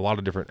there's a lot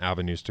of different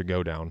avenues to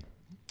go down.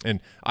 And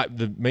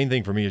the main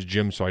thing for me is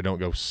gym, so I don't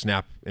go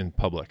snap in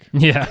public.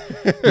 Yeah.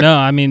 No,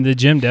 I mean, the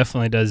gym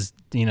definitely does,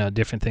 you know,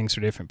 different things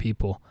for different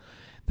people.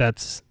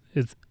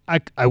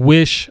 I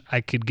wish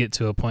I could get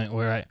to a point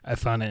where I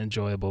found it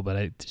enjoyable,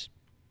 but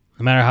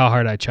no matter how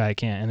hard I try, I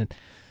can't. And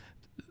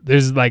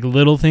there's like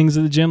little things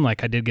at the gym.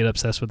 Like I did get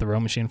obsessed with the row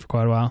machine for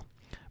quite a while,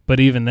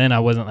 but even then I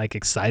wasn't like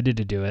excited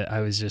to do it.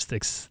 I was just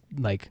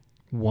like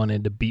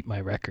wanted to beat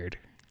my record,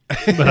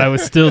 but I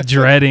was still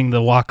dreading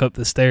the walk up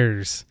the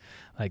stairs.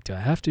 Like, do I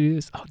have to do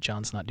this? Oh,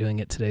 John's not doing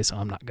it today, so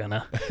I'm not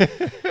gonna.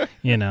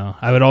 You know,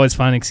 I would always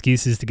find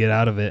excuses to get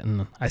out of it,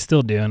 and I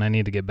still do, and I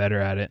need to get better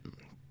at it.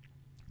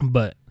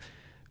 But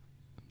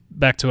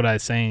back to what I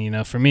was saying, you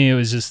know, for me, it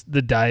was just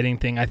the dieting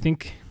thing. I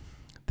think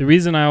the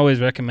reason I always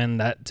recommend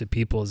that to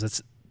people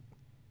is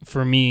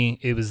for me,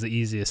 it was the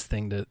easiest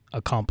thing to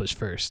accomplish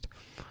first.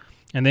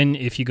 And then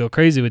if you go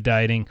crazy with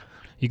dieting,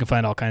 you can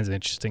find all kinds of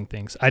interesting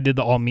things. I did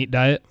the all meat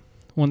diet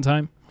one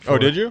time.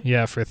 Did you?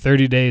 Yeah, for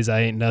 30 days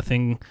I ate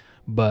nothing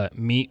but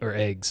meat or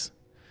eggs.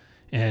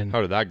 And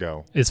How did that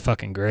go? it's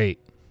fucking great.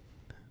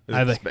 Is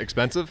it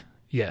expensive?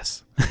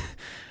 Yes.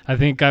 I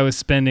think I was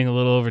spending a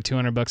little over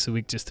 $200 a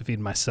week just to feed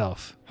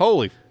myself.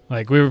 Holy.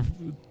 Like we were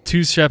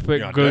 2 separate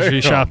God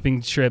grocery damn.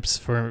 shopping trips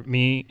for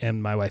me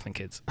and my wife and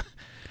kids.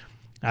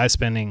 I was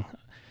spending,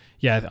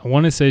 I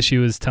want to say she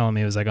was telling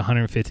me it was like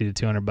 $150 to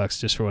 $200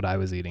 just for what I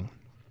was eating.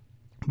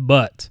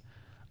 But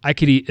I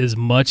could eat as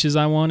much as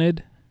I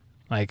wanted.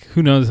 Like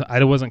who knows?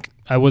 I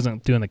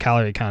wasn't doing the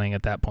calorie counting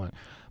at that point,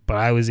 but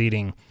I was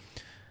eating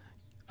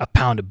a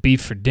pound of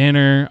beef for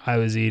dinner. I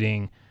was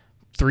eating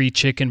 3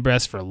 chicken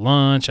breasts for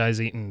lunch. I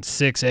was eating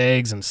 6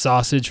 eggs and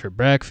sausage for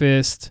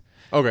breakfast.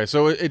 Okay,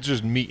 so it's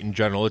just meat in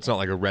general. It's not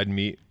like a red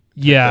meat.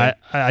 Yeah,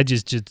 I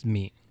just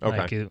meat. Okay,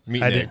 Like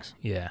meat and eggs.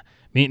 Yeah,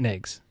 meat and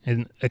eggs.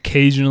 And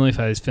occasionally, if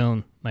I was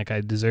feeling like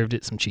I deserved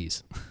it, some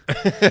cheese.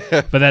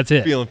 But that's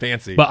it. Feeling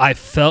fancy. But I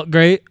felt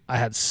great. I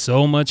had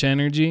so much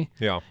energy.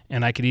 Yeah.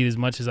 And I could eat as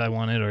much as I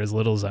wanted or as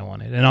little as I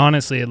wanted. And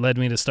honestly, it led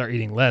me to start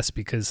eating less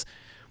because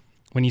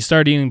when you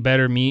start eating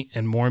better meat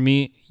and more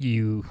meat,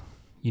 your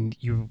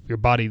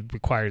body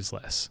requires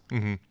less.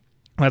 Mm-hmm.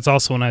 That's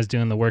also when I was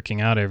doing the working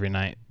out every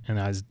night, and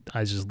I was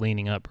just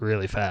leaning up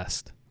really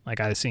fast. Like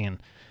I was seeing,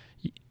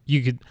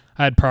 I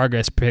had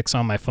progress pics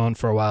on my phone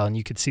for a while, and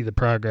you could see the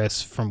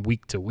progress from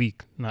week to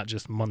week, not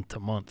just month to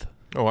month.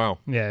 Oh, wow.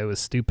 Yeah, it was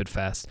stupid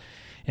fast.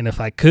 And if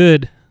I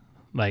could,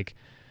 like,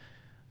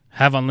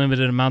 have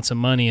unlimited amounts of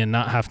money and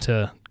not have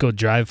to go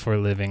drive for a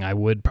living, I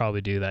would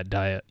probably do that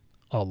diet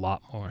a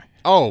lot more.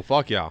 Oh,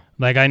 fuck yeah.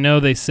 Like, I know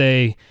they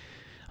say,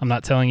 I'm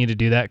not telling you to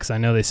do that because I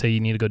know they say you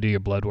need to go do your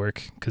blood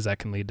work because that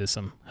can lead to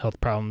some health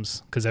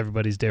problems because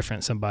everybody's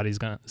different. Some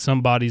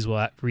bodies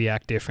will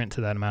react different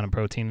to that amount of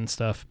protein and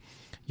stuff.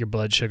 Your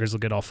blood sugars will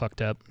get all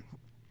fucked up.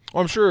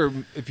 Well, I'm sure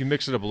if you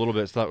mix it up a little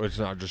bit, it's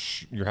not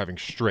just you're having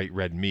straight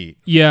red meat.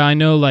 Yeah, I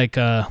know like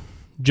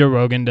Joe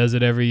Rogan does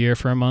it every year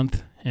for a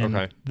month. And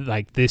Okay.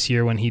 like this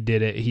year when he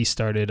did it, he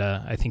started,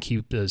 I think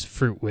he does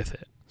fruit with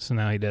it. So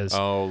now he does.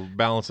 Oh,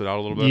 balance it out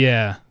a little bit?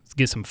 Yeah,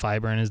 get some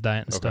fiber in his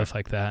diet and stuff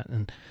like that.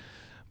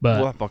 But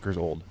well, that fucker's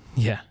old.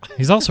 yeah,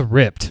 he's also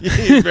ripped.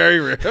 He's very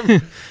ripped.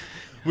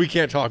 We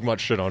can't talk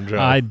much shit on Joe.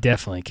 I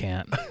definitely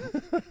can't.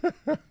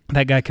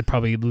 That guy could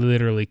probably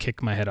literally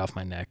kick my head off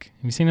my neck.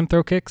 Have you seen him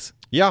throw kicks?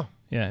 Yeah.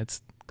 Yeah,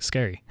 it's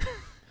scary.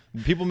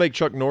 People make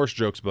Chuck Norris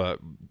jokes, but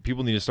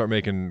people need to start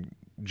making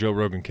Joe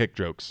Rogan kick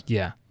jokes.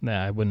 Yeah,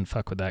 I wouldn't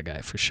fuck with that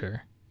guy for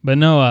sure. But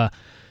no,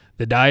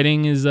 the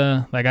dieting is,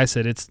 like I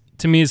said,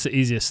 to me, it's the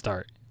easiest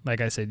start. Like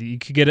I said, you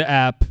could get an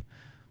app,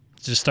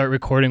 just start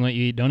recording what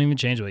you eat. Don't even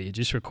change what you eat.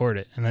 Just record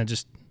it. And then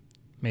just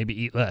maybe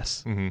eat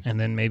less. Mm-hmm. And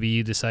then maybe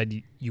you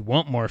decide you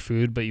want more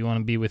food, but you want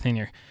to be within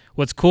your...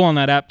 What's cool on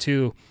that app,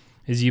 too,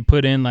 is you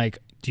put in, like,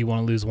 do you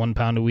want to lose 1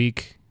 pound a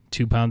week,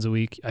 2 pounds a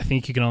week? I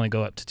think you can only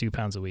go up to 2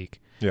 pounds a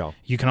week. Yeah.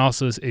 You can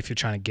also, if you're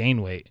trying to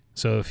gain weight.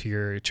 So if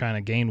you're trying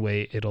to gain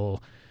weight,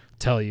 it'll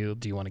tell you,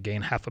 do you want to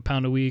gain 0.5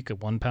 pound a week,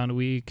 1 pound a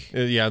week?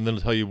 Yeah, and then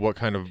it'll tell you what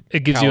kind of...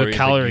 It gives you a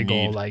calorie intake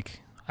you goal. need. Like,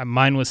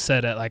 mine was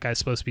set at, like, I was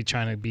supposed to be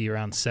trying to be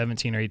around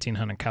 17 or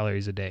 1,800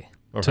 calories a day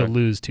to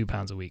lose 2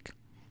 pounds a week.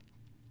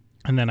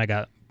 And then I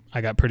got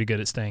pretty good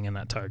at staying in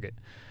that target.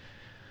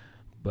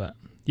 But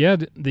yeah,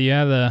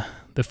 the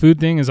food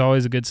thing is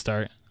always a good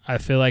start. I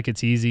feel like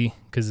it's easy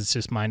because it's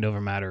just mind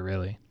over matter,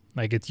 really.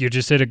 Like you're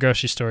just at a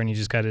grocery store and you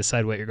just got to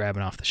decide what you're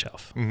grabbing off the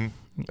shelf.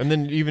 Mm-hmm. And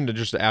then even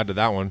to add to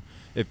that one,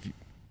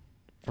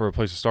 for a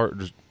place to start,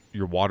 just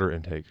your water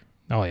intake.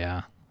 Oh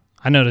yeah,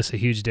 I notice a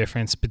huge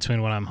difference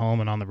between when I'm home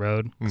and on the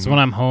road. Because Mm-hmm. when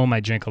I'm home, I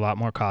drink a lot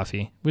more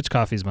coffee, which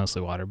coffee is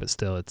mostly water, but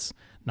still it's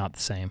not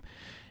the same.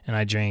 And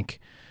I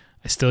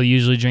still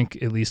usually drink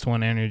at least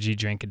 1 energy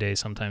drink a day,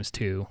 sometimes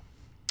 2.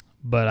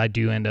 But I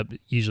do end up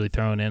usually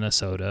throwing in a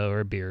soda or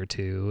a beer or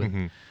 2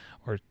 Mm-hmm.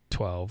 or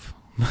 12.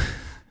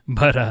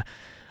 But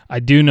I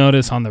do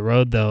notice on the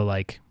road, though,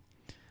 like,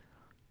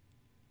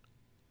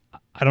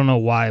 I don't know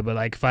why, but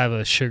like if I have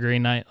a sugary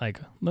night,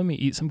 like let me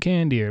eat some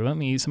candy or let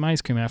me eat some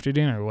ice cream after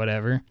dinner or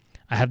whatever,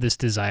 I have this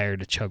desire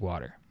to chug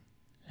water.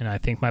 And I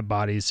think my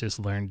body's just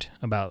learned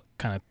about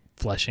kind of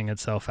fleshing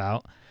itself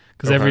out.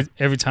 Because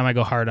every time I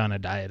go hard on a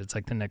diet, it's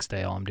like the next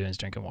day all I'm doing is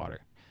drinking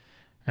water.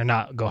 Or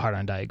not go hard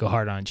on a diet, go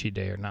hard on a cheat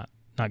day or not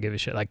give a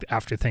shit. Like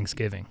after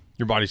Thanksgiving.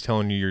 Your body's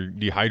telling you you're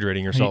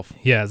dehydrating yourself.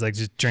 Yeah, it's like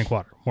just drink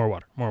water, more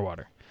water, more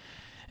water.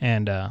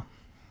 And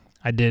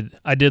I did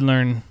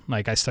learn,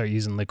 like I start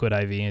using Liquid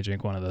IV and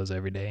drink one of those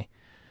every day.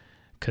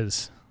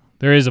 Because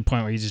there is a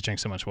point where you just drink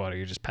so much water,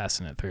 you're just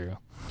passing it through.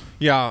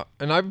 Yeah,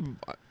 and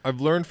I've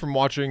learned from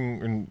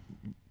watching and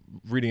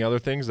reading other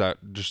things that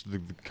just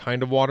the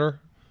kind of water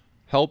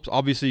helps.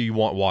 Obviously, you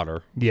want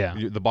water. Yeah.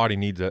 The body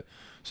needs it.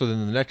 So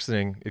then the next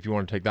thing, if you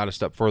want to take that a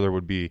step further,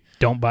 would be...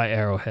 Don't buy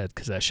Arrowhead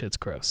because that shit's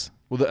gross.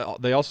 Well,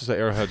 they also say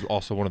Arrowhead's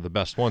also one of the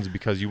best ones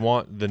because you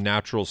want the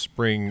natural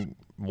spring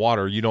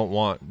water. You don't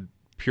want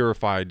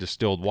purified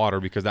distilled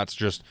water because that's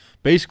just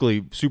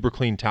basically super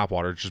clean tap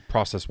water. It's just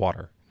processed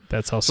water.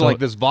 That's also So like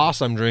this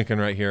Voss I'm drinking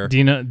right here. Do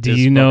you know? is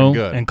fucking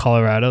good. In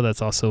Colorado,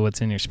 that's also what's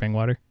in your spring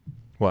water.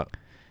 What?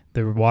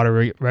 The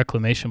water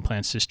reclamation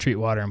plants just treat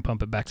water and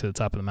pump it back to the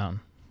top of the mountain.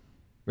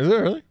 Is it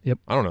really? Yep.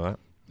 I don't know that.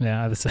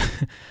 Yeah,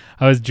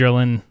 I was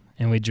drilling,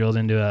 and we drilled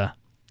into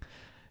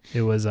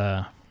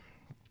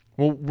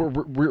Well,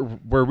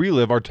 where we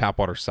live, our tap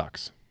water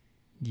sucks.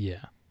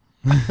 yeah.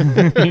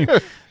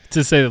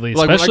 To say the least,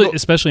 Like, when I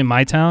especially in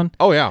my town,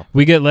 Oh yeah.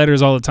 we get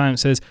letters all the time. It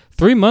says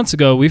 3 months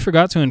ago we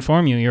forgot to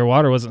inform you your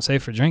water wasn't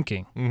safe for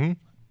drinking. Mm-hmm.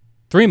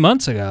 3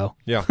 months ago.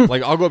 Yeah.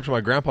 Like I'll go up to my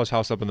grandpa's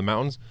house up in the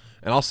mountains,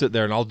 and I'll sit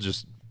there and I'll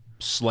just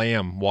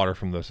slam water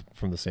from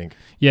the sink.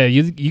 Yeah,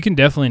 you can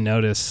definitely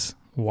notice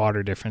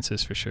water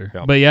differences for sure.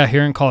 Yeah. But yeah,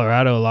 here in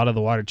Colorado, a lot of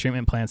the water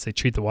treatment plants, they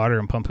treat the water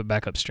and pump it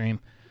back upstream.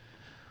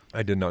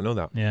 I did not know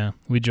that. Yeah,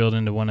 we drilled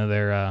into one of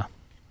their.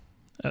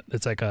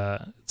 It's like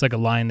a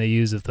line they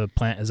use if the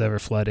plant is ever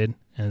flooded,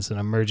 and it's an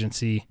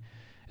emergency.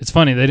 It's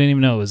funny, they didn't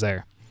even know it was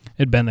there.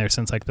 It'd been there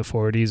since like the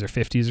 40s or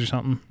 50s or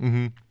something.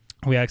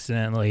 Mm-hmm. We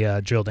accidentally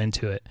drilled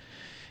into it,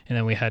 and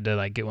then we had to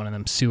like get one of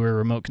them sewer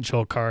remote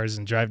control cars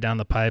and drive down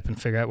the pipe and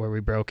figure out where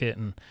we broke it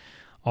and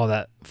all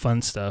that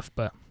fun stuff.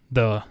 But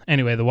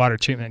anyway, the water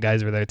treatment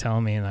guys were there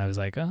telling me, and I was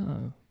like,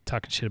 oh,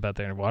 talking shit about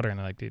their water, and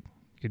they're like, dude,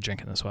 you're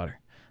drinking this water.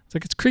 It's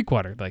like, it's creek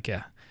water. Like,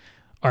 yeah,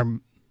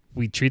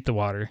 we treat the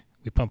water.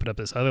 We pump it up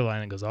this other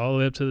line and goes all the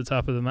way up to the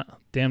top of the mountain,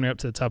 damn near up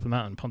to the top of the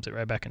mountain, pumps it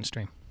right back in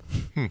stream.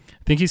 I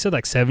think he said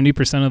like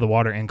 70% of the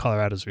water in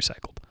Colorado is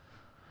recycled.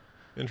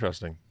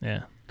 Interesting.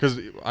 Yeah. Because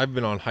I've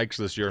been on hikes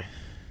this year,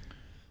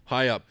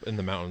 high up in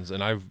the mountains,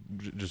 and I've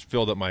just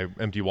filled up my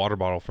empty water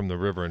bottle from the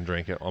river and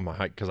drank it on my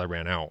hike because I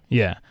ran out.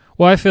 Yeah.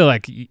 Well, I feel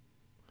like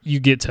you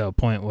get to a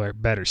point where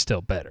better's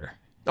still better.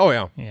 Oh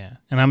yeah. Yeah.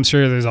 And I'm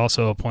sure there's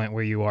also a point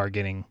where you are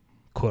getting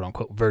quote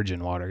unquote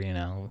virgin water, you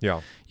know.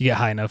 Yeah. You get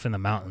high enough in the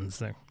mountains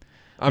there.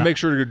 I make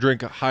sure to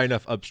drink high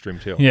enough upstream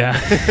too. Yeah.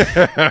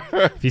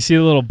 If you see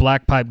a little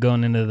black pipe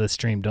going into the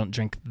stream, don't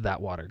drink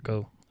that water.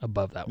 Go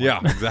above that water.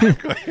 Yeah,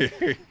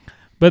 exactly.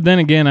 But then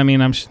again, I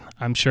mean,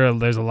 I'm sure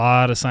there's a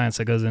lot of science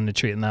that goes into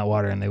treating that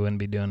water, and they wouldn't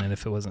be doing it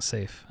if it wasn't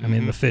safe. I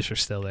mean, the fish are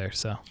still there,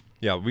 so.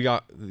 Yeah, we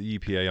got the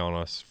EPA on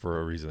us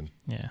for a reason.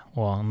 Yeah.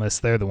 Well, unless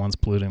they're the ones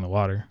polluting the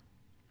water.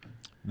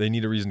 They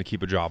need a reason to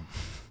keep a job.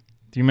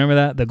 Do you remember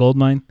that? The gold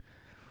mine?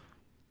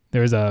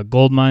 There was a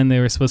gold mine they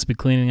were supposed to be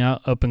cleaning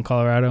out up in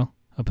Colorado,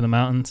 up in the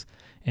mountains,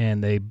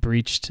 and they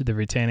breached the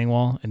retaining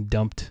wall and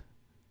dumped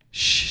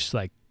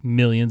like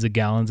millions of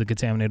gallons of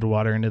contaminated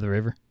water into the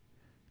river.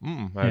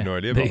 I had no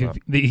idea about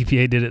that. The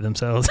EPA did it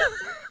themselves.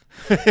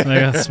 Like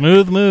a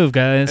smooth move,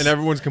 guys. And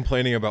everyone's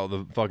complaining about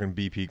the fucking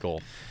BP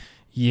Gulf.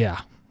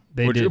 Yeah,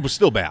 Which did. it was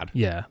still bad.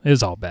 Yeah, it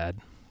was all bad.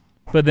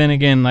 But then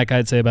again, like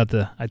I tell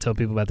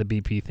people about the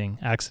BP thing.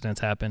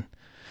 Accidents happen.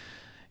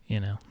 You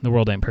know, the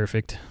world ain't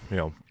perfect. You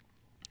know.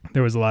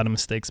 There was a lot of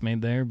mistakes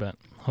made there, but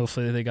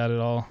hopefully they got it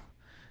all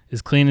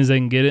as clean as they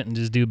can get it and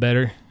just do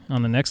better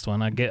on the next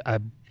one. I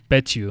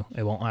bet you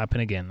it won't happen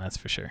again. That's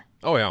for sure.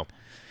 Oh yeah.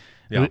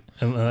 Yeah.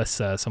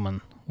 Unless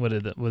someone,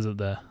 there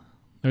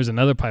was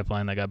another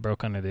pipeline that got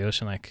broke under the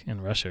ocean, like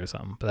in Russia or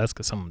something, but that's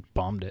because someone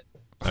bombed it.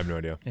 I have no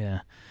idea. Yeah,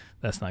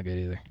 that's not good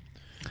either.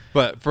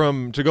 But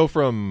to go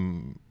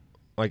from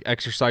like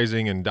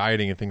exercising and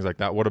dieting and things like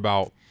that, what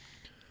about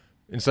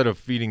instead of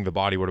feeding the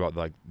body, what about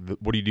like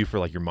what do you do for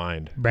like your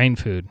mind? Brain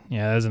food.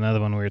 Yeah, that was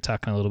another one we were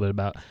talking a little bit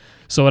about.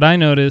 So what I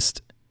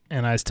noticed,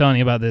 and I was telling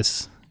you about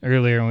this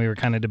earlier when we were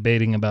kind of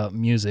debating about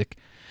music,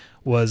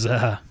 was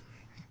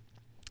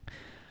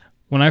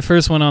when I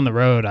first went on the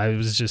road, I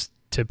was just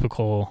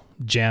typical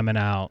jamming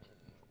out,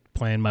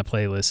 playing my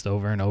playlist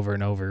over and over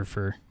and over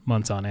for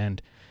months on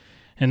end.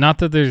 And not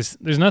that there's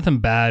nothing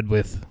bad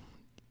with,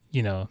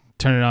 you know,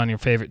 turning on your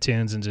favorite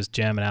tunes and just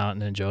jamming out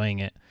and enjoying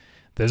it.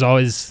 There's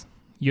always,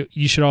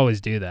 you should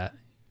always do that.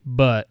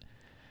 But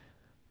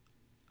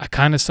I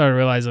kind of started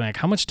realizing, like,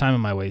 how much time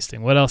am I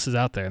wasting? What else is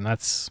out there? And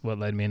that's what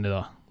led me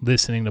into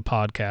listening to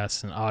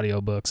podcasts and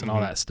audiobooks and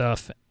all that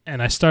stuff.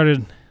 And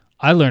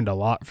I learned a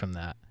lot from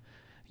that.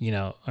 You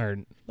know, or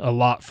a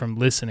lot from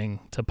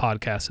listening to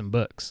podcasts and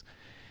books.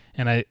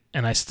 And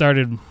I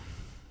started,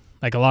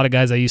 like a lot of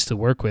guys I used to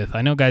work with,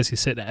 I know guys who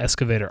sit in an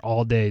excavator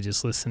all day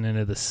just listening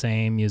to the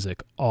same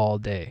music all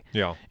day.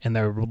 Yeah. And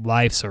their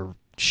lives are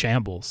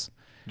shambles.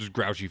 Just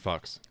grouchy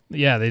fucks.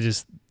 Yeah, they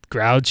just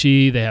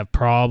grouchy, they have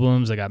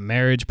problems, they got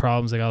marriage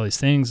problems, they got all these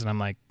things. And I'm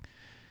like,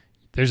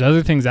 there's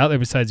other things out there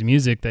besides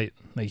music that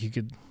like you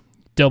could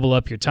double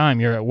up your time.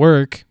 You're at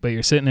work, but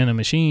you're sitting in a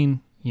machine.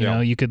 You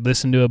know, you could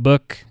listen to a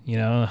book, you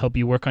know, help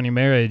you work on your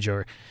marriage,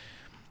 or,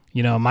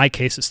 you know, in my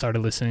case, it started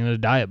listening to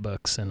diet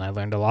books, and I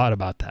learned a lot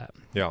about that.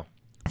 Yeah.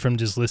 From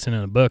just listening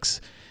to books.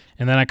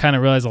 And then I kind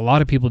of realized a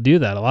lot of people do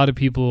that. A lot of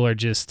people are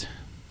just,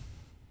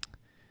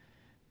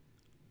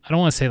 I don't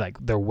want to say like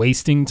they're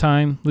wasting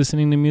time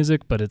listening to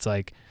music, but it's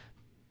like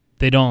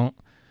they don't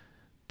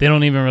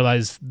even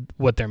realize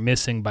what they're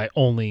missing by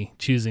only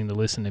choosing to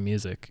listen to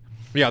music.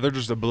 Yeah, they're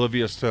just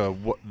oblivious to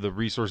what the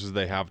resources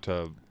they have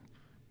to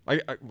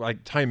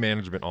like time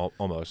management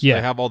almost. Yeah.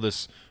 They have all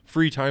this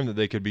free time that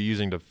they could be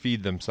using to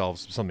feed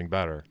themselves something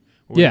better,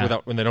 Yeah.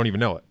 when they don't even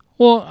know it.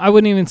 Well, I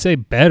wouldn't even say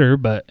better,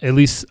 but at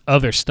least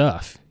other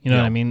stuff. You know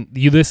Yeah. what I mean?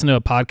 You listen to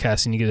a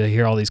podcast and you get to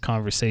hear all these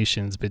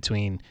conversations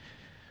between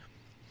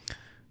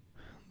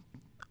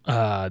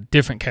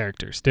different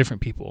characters,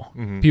 different people,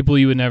 people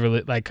you would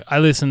never like. I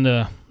listened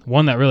to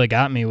one that really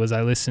got me was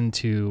I listened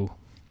to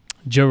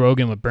Joe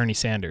Rogan with Bernie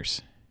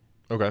Sanders,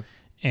 Okay.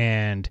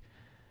 and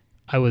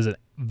I was a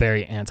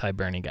very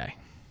anti-Bernie guy.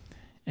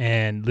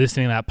 And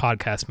listening to that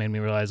podcast made me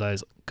realize I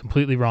was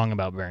completely wrong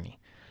about Bernie.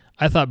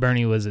 I thought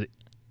Bernie was an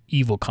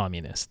evil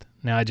communist.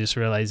 Now I just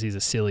realized he's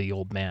a silly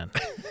old man.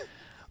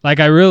 Like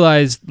I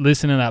realized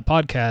listening to that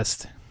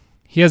podcast,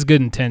 he has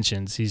good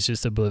intentions. He's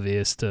just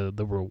oblivious to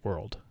the real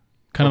world.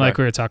 Kind of like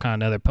we were talking on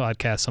another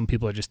podcast. Some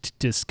people are just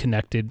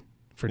disconnected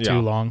for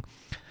too long.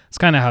 It's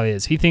kind of how he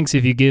is. He thinks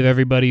if you give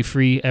everybody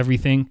free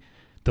everything,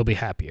 they'll be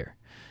happier.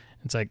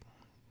 It's like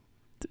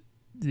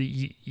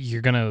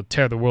you're going to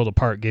tear the world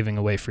apart giving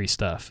away free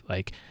stuff.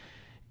 Like,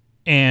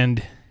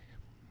 and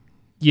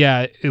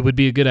yeah, it would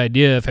be a good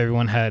idea if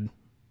everyone had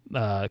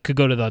could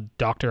go to the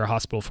doctor or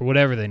hospital for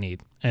whatever they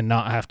need and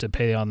not have to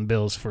pay on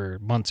bills for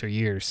months or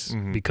years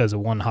because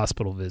of one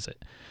hospital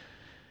visit.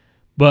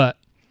 But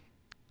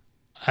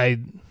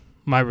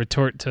my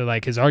retort to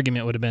like his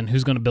argument would have been,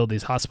 who's going to build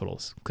these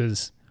hospitals?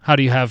 Because how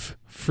do you have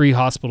free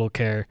hospital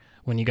care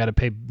when you got to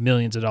pay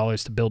millions of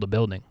dollars to build a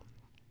building?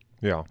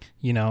 Yeah.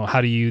 You know,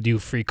 how do you do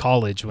free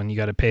college when you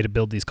got to pay to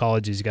build these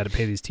colleges? You got to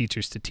pay these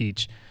teachers to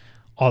teach,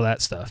 all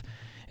that stuff.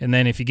 And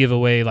then if you give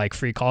away like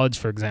free college,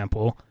 for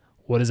example,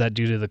 what does that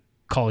do to the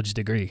college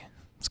degree?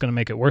 It's going to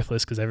make it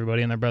worthless because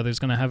everybody and their brother is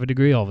going to have a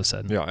degree all of a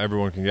sudden. Yeah,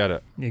 everyone can get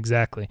it.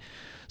 Exactly.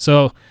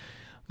 So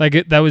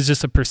like that was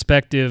just a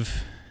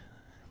perspective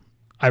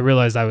I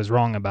realized I was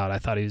wrong about. I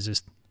thought he was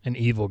just an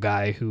evil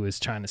guy who was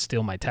trying to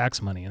steal my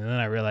tax money. And then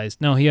I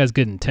realized, no, he has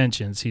good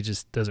intentions. He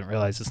just doesn't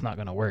realize it's not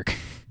going to work.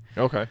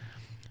 Okay.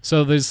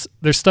 So there's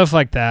stuff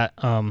like that.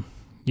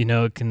 You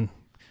know, it can,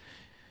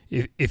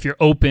 if you're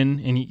open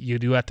and you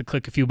do have to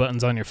click a few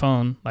buttons on your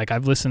phone, like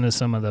I've listened to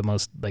some of the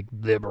most like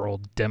liberal,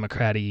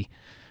 Democrat-y,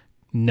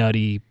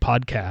 nutty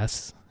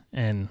podcasts,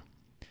 and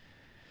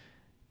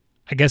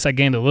I guess I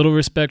gained a little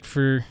respect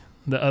for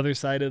the other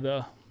side of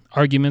the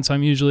arguments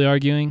I'm usually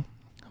arguing,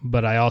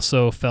 but I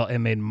also felt it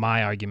made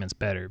my arguments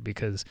better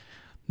because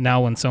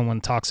now when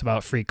someone talks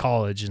about free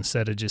college,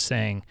 instead of just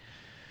saying,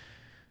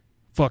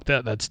 fuck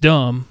that, that's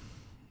dumb,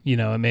 you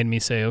know, it made me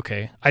say,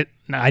 okay, I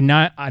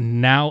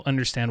now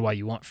understand why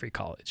you want free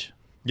college.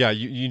 Yeah,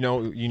 you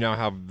now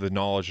have the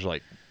knowledge to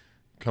like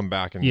come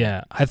back and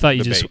I thought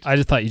you debate. I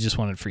just thought you just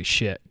wanted free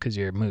shit because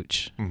you're a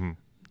mooch. Mm-hmm.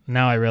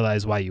 Now I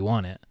realize why you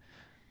want it,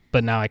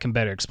 but now I can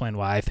better explain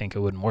why I think it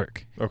wouldn't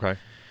work. Okay.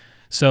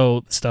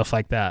 So stuff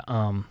like that.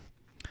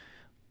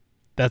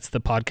 That's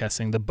the podcast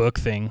thing. The book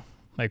thing,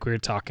 like we were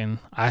talking,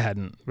 I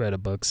hadn't read a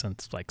book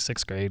since like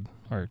 6th grade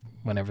or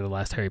whenever the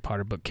last Harry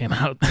Potter book came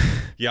out.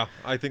 Yeah,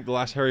 I think the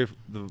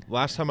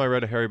last time I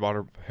read a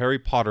Harry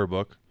Potter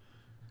book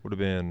would have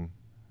been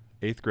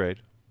 8th grade,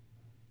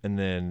 and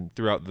then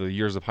throughout the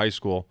years of high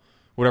school,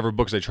 whatever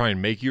books they try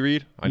and make you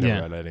read, I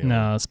never read any.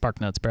 No,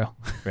 Spark Nuts, bro.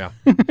 Yeah.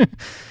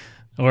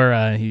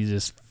 Or you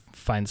just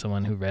find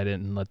someone who read it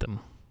and let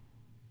them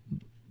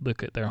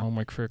look at their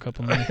homework for a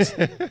couple minutes.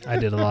 I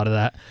did a lot of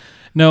that.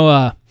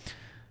 No,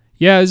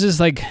 yeah, it's just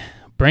like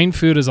brain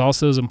food is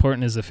also as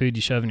important as the food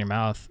you shove in your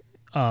mouth.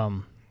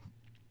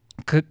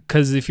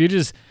 Because if you're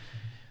just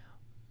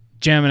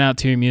jamming out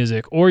to your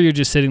music or you're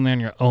just sitting there in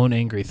your own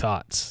angry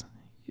thoughts,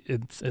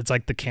 it's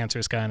like the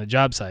cancerous guy on the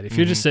job site. If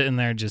you're just sitting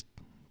there just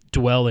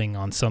dwelling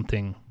on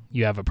something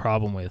you have a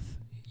problem with,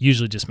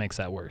 usually just makes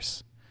that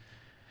worse.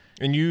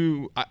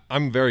 And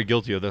I'm very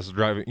guilty of this,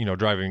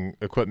 driving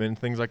equipment and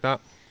things like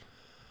that.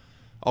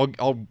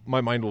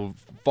 My mind will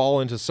fall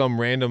into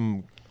some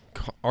random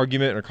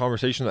argument or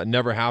conversation that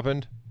never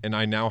happened, and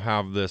I now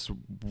have this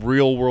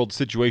real world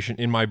situation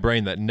in my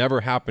brain that never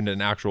happened in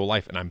actual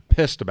life, and I'm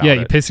pissed about it. Yeah,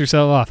 you piss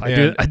yourself off. I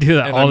do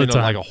that all the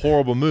time. I'm in like a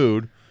horrible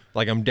mood,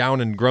 like I'm down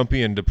and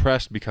grumpy and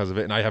depressed because of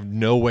it, and I have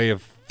no way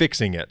of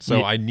fixing it.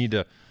 So I need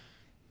to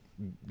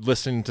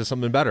listen to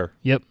something better.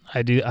 Yep,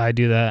 I do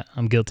that.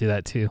 I'm guilty of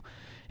that too.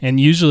 And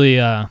usually,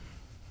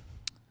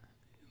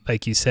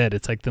 like you said,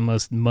 it's like the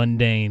most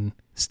mundane,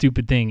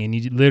 stupid thing, and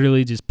you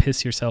literally just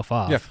piss yourself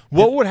off. Yeah.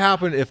 What would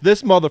happen if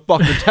this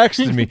motherfucker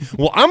texted me?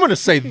 Well, I'm going to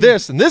say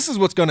this, and this is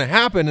what's going to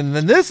happen, and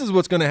then this is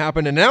what's going to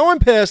happen, and now I'm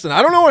pissed, and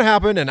I don't know what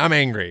happened, and I'm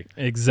angry.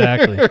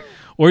 Exactly.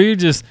 Or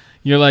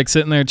you're like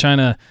sitting there trying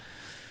to,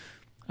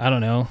 I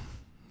don't know,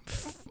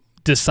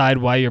 decide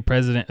why your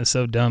president is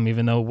so dumb,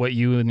 even though what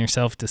you and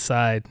yourself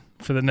decide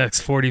for the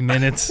next 40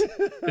 minutes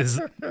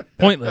is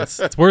pointless.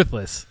 It's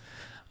worthless.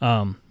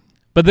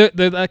 But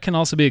that can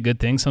also be a good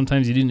thing.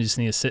 Sometimes you just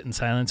need to sit in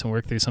silence and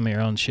work through some of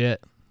your own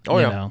shit. Oh,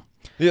 you yeah. know?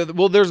 Yeah,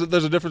 well, there's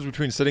a difference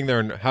between sitting there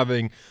and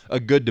having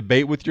a good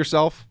debate with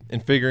yourself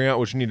and figuring out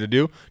what you need to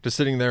do to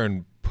sitting there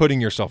and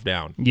putting yourself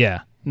down.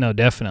 Yeah, no,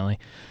 definitely.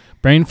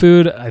 Brain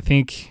food, I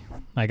think,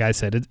 like I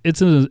said,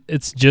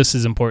 it's just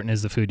as important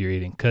as the food you're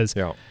eating, because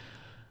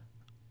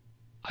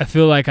I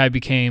feel like I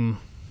became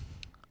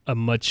a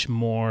much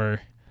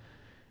more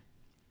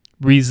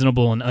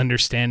reasonable and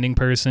understanding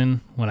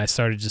person when I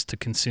started just to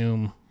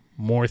consume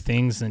more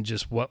things than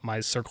just what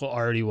my circle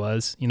already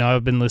was. You know,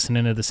 I've been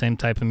listening to the same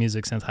type of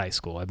music since high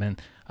school.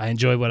 I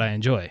enjoy what I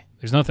enjoy.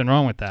 There's nothing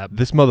wrong with that.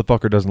 This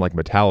motherfucker doesn't like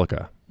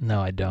Metallica.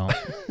 No, I don't.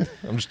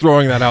 I'm just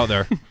throwing that out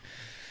there.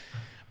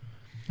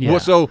 Yeah.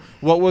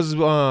 What was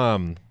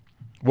one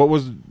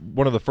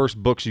of the first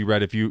books you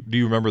read? Do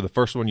you remember the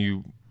first one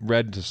you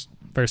read?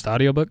 First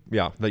audiobook?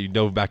 Yeah, that you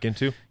dove back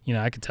into. You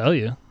know, I could tell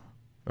you.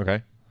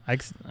 Okay. I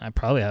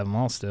probably have them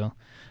all still.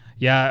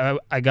 Yeah,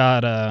 I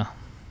got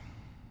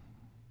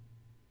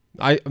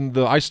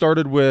I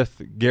started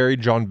with Gary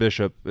John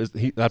Bishop.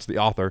 That's the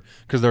author,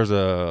 because there's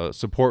a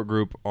support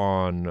group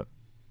on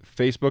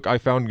Facebook I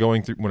found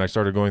when I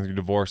started going through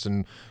divorce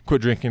and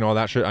quit drinking and all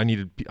that shit. I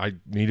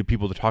needed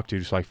people to talk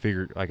to, so I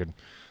figured I could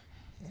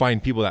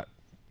find people that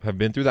have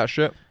been through that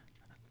shit.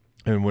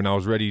 And when I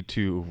was ready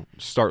to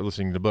start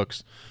listening to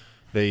books,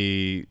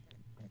 they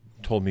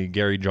told me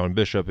Gary John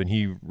Bishop, and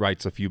he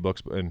writes a few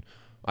books, and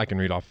I can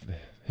read off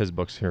his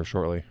books here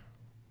shortly.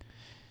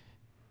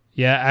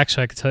 Yeah,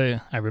 actually, I could tell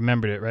you, I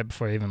remembered it right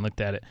before I even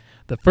looked at it.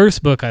 The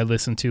first book I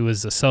listened to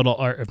was The Subtle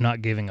Art of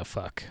Not Giving a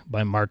Fuck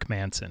by Mark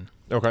Manson.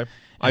 Okay.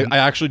 I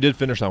actually did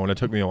finish that one. It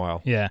took me a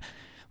while. Yeah.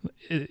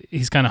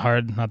 He's kind of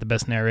hard, not the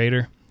best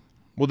narrator.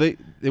 Well, it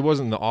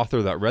wasn't the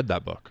author that read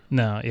that book.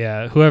 No,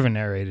 yeah. Whoever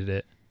narrated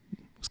it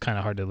was kind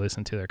of hard to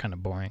listen to. They're kind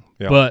of boring.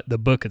 Yeah. But the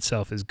book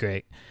itself is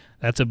great.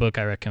 That's a book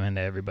I recommend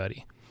to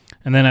everybody.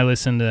 And then I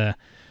listened to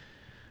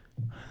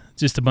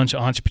just a bunch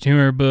of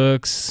entrepreneur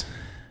books.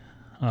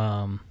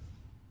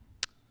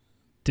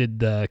 Did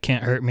the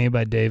Can't Hurt Me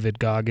by David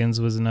Goggins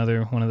was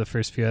another one of the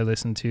first few I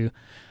listened to.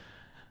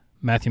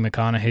 Matthew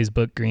McConaughey's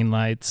book, Green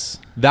Lights.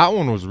 That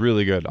one was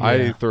really good. Yeah.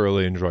 I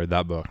thoroughly enjoyed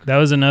that book. That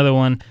was another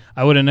one.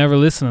 I would have never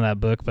listened to that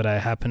book, but I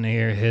happened to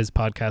hear his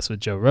podcast with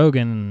Joe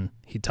Rogan, and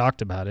he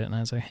talked about it, and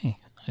I was like, hey,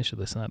 I should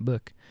listen to that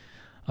book.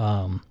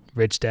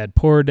 Rich Dad,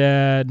 Poor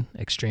Dad,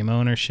 Extreme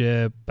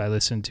Ownership. I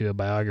listened to a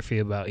biography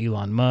about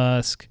Elon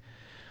Musk.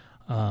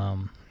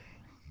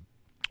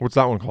 What's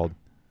that one called?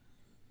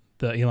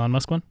 The Elon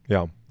Musk one?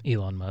 Yeah.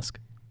 Elon Musk.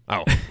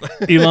 Oh.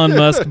 Elon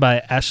Musk by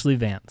Ashley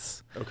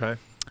Vance. Okay.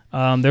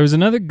 There was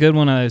another good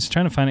one. I was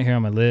trying to find it here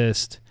on my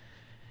list.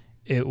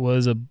 It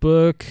was a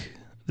book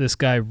this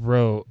guy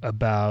wrote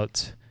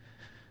about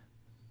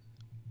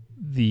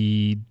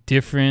the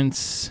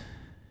difference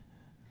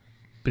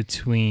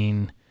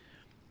between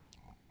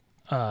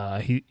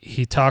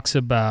he talks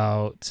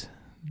about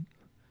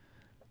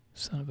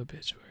son of a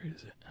bitch, where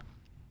is it?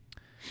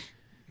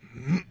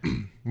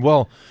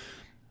 Well,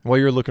 while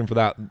you're looking for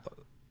that,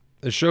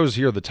 it shows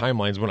here the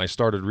timelines when I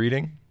started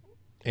reading.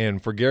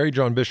 And for Gary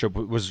John Bishop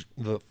was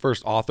the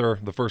first author,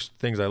 the first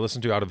things I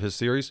listened to out of his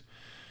series.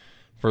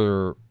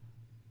 For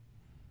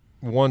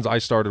ones I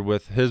started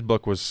with, his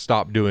book was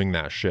Stop Doing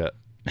That Shit.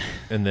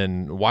 And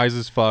then Wise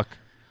as Fuck,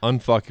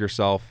 Unfuck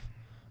Yourself.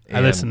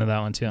 I listened to that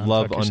one too.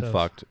 Love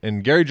Unfucked.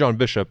 And Gary John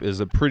Bishop is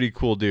a pretty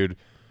cool dude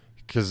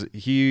because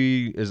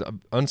he is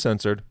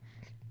uncensored.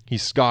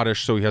 He's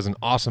Scottish, so he has an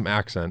awesome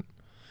accent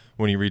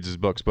when he reads his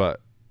books. But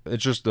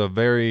it's just a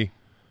very...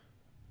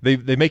 They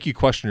make you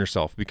question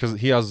yourself because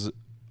he has...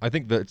 I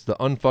think that it's the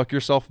Unfuck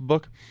Yourself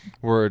book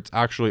where it's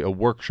actually a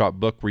workshop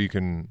book where you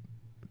can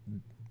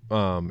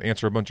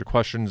answer a bunch of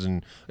questions,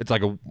 and it's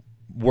like a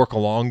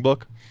work-along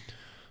book.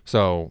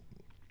 So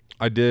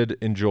I did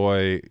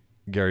enjoy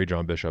Gary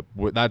John Bishop.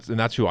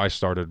 That's who I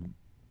started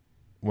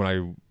when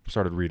I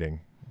started reading.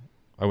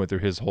 I went through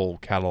his whole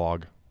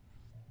catalog.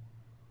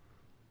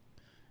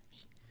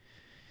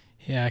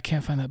 Yeah, I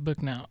can't find that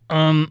book now.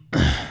 I'll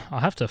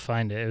have to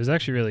find it. It was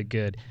actually really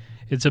good.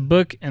 It's a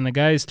book, and the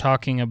guy's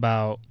talking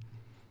about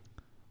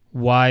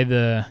why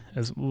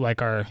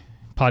like our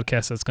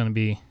podcast that's going to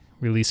be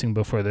releasing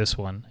before this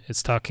one,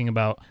 it's talking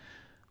about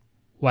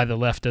why the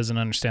left doesn't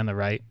understand the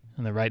right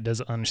and the right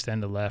doesn't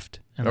understand the left.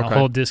 And the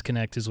whole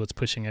disconnect is what's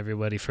pushing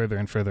everybody further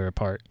and further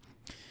apart.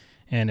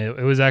 And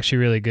it was actually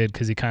really good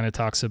because he kind of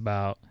talks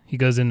about, he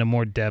goes into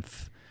more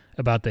depth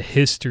about the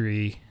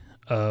history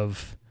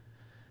of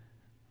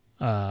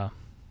I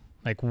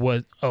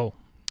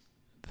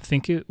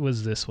think it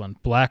was this one,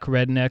 Black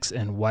Rednecks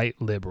and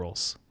White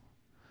Liberals.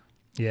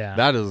 Yeah.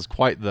 That is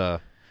quite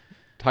the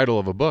title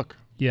of a book.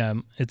 Yeah,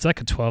 it's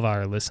like a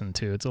 12-hour listen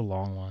to. It's a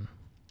long one.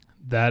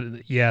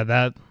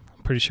 I'm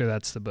pretty sure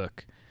that's the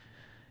book.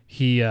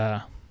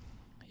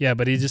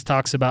 But he just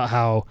talks about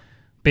how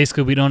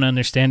basically we don't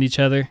understand each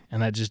other,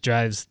 and that just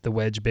drives the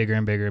wedge bigger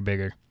and bigger and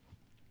bigger.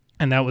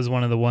 And that was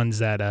one of the ones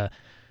that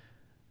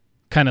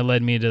kind of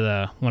led me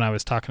to when I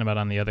was talking about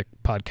on the other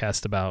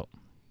podcast about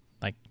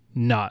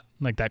not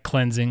like that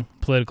cleansing,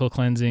 political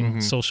cleansing,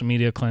 social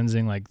media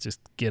cleansing, like just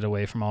get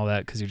away from all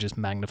that because you're just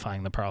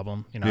magnifying the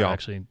problem. You're not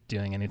actually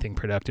doing anything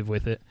productive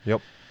with it.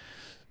 Yep.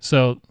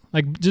 So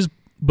like just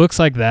books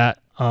like that.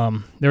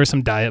 There were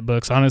some diet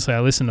books. Honestly, I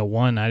listened to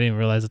one. I didn't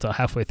realize until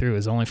halfway through it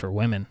was only for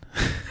women.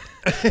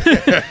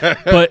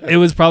 But it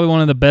was probably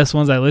one of the best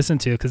ones I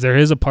listened to because there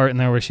is a part in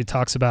there where she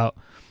talks about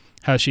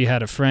how she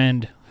had a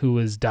friend who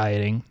was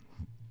dieting,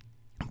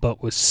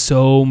 but was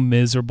so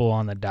miserable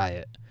on the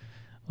diet,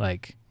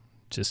 like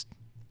just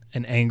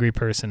an angry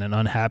person, an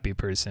unhappy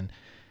person.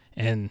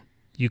 And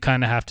you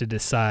kind of have to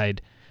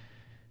decide,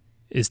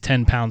 is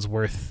 10 pounds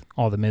worth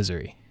all the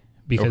misery?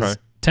 Because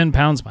 10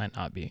 pounds might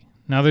not be.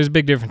 Now, there's a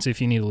big difference if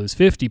you need to lose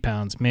 50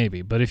 pounds,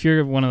 maybe. But if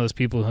you're one of those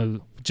people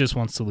who just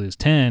wants to lose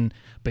 10,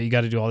 but you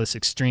got to do all this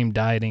extreme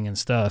dieting and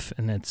stuff,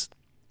 and it's...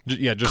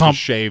 Yeah, just to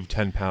shave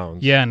 10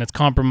 pounds. Yeah, and it's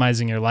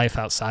compromising your life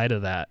outside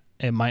of that.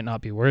 It might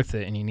not be worth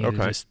it, and you need to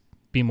just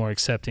be more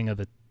accepting of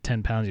the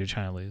 10 pounds you're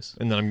trying to lose.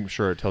 And then I'm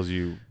sure it tells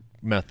you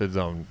methods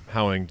on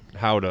how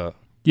to...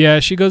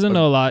 Yeah, she goes into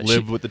a lot.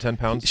 Live with the 10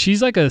 pounds?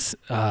 She's like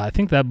I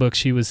think that book,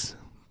 she was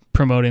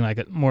promoting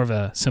like more of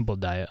a simple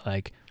diet.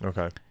 Like,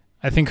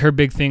 I think her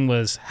big thing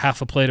was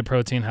half a plate of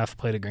protein, half a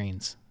plate of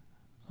greens.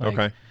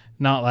 Like,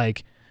 not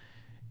like,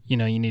 you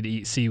need to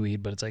eat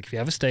seaweed, but it's like if you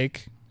have a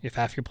steak, if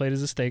half your plate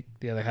is a steak,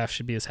 the other half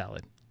should be a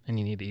salad, and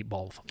you need to eat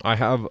both of them. I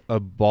have a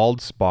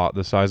bald spot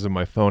the size of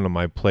my phone on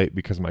my plate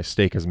because my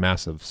steak is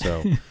massive,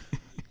 so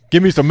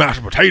give me some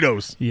mashed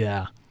potatoes.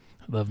 Yeah.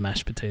 I love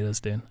mashed potatoes,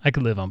 dude. I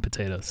could live on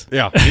potatoes.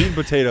 Yeah, eating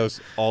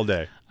potatoes all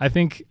day. I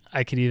think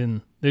I could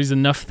even... There's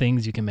enough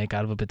things you can make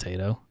out of a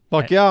potato.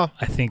 Fuck yeah.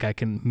 I think I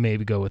can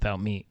maybe go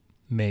without meat.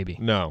 Maybe.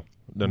 No.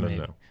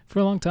 For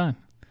a long time.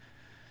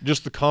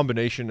 Just the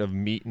combination of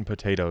meat and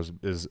potatoes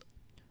is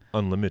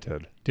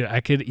unlimited. Dude,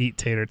 I could eat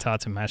tater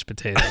tots and mashed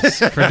potatoes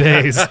for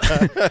days.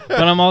 But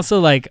I'm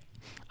also like,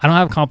 I don't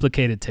have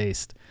complicated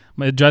taste.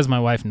 It drives my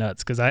wife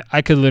nuts because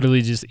I could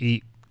literally just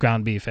eat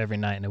ground beef every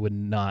night and it would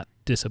not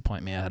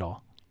disappoint me at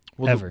all.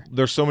 Well, ever.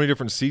 There's so many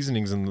different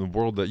seasonings in the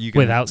world that you can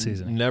without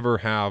seasoning never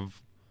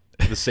have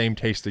the same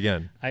taste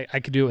again. I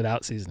could do it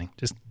without seasoning,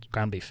 just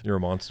ground beef. You're a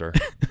monster.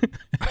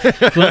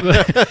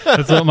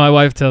 That's what my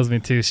wife tells me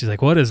too. She's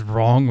like, "What is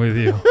wrong with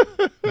you?"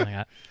 I'm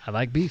like, I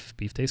like beef.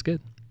 Beef tastes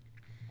good.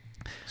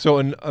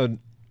 So,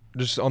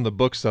 just on the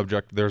book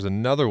subject, there's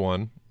another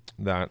one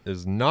that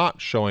is not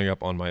showing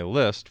up on my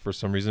list for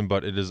some reason,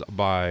 but it is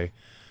by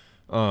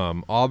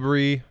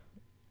Aubrey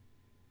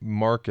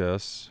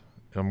Marcus.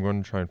 I'm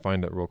going to try and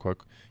find it real quick.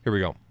 Here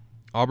we go.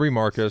 Aubrey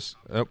Marcus.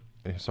 Oh,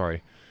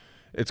 sorry.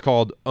 It's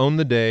called Own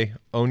the Day,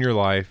 Own Your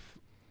Life,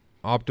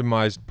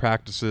 Optimized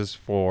Practices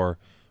for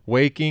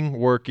Waking,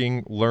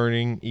 Working,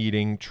 Learning,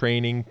 Eating,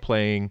 Training,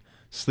 Playing,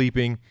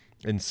 Sleeping,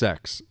 and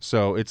Sex.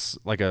 So it's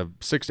like a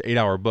 6 to 8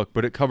 hour book,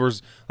 but it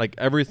covers like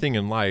everything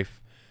in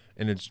life,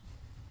 and it's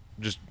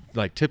just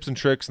like tips and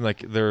tricks, and like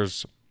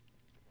there's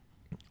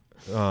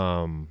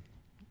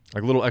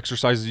like little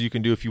exercises you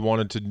can do if you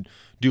wanted to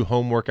do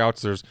home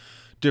workouts. There's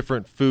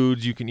different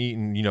foods you can eat,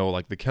 and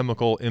like the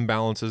chemical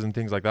imbalances and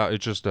things like that.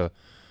 It's just a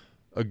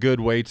good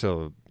way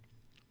to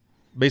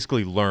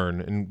basically learn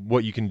and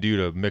what you can do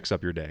to mix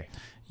up your day.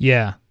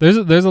 Yeah, there's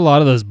a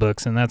lot of those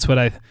books, and that's what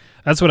I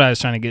was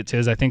trying to get to.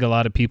 Is I think a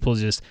lot of people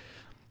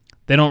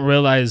they don't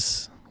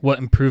realize what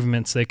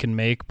improvements they can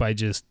make by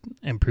just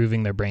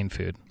improving their brain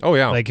food. Oh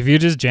yeah, like if you're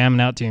just jamming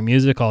out to your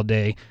music all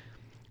day.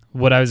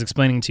 What I was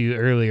explaining to you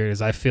earlier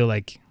is I feel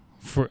like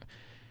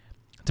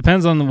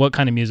depends on what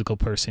kind of musical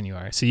person you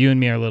are. So you and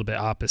me are a little bit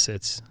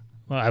opposites.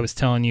 Well, I was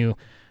telling you,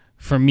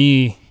 for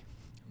me,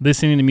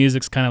 listening to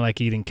music's kind of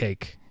like eating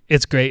cake.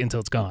 It's great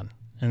until it's gone,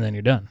 and then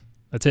you're done.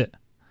 That's it.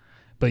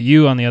 But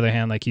you, on the other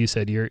hand, like you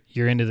said,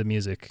 you're into the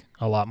music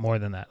a lot more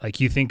than that. Like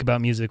you think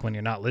about music when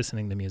you're not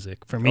listening to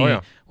music. For me,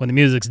 when the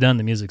music's done,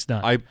 the music's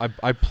done.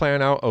 I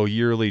plan out a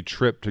yearly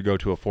trip to go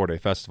to a 4-day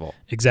festival.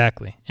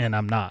 Exactly, and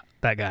I'm not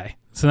that guy.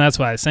 So that's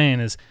why I was saying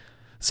is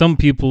some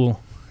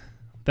people,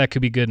 that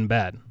could be good and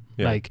bad.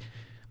 Yeah. Like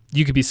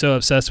you could be so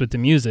obsessed with the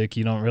music,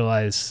 you don't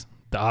realize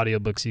the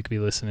audiobooks you could be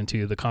listening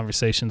to, the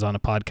conversations on a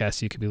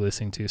podcast you could be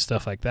listening to,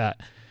 stuff like that.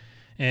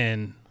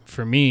 And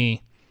for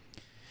me,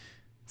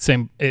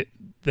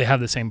 they have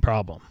the same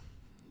problem.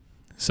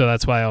 So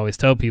that's why I always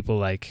tell people,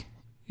 like,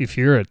 if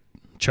you're a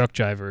truck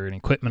driver, an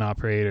equipment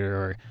operator,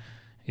 or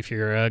if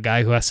you're a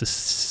guy who has to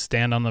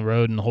stand on the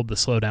road and hold the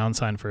slow down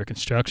sign for a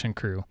construction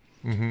crew,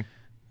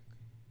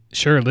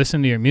 sure,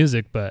 listen to your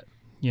music, but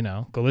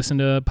go listen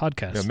to a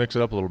podcast. Yeah, mix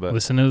it up a little bit.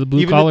 Listen to the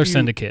Blue Collar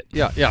Syndicate.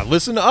 Yeah,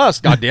 listen to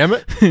us,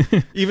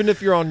 goddammit. Even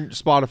if you're on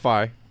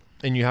Spotify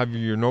and you have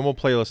your normal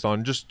playlist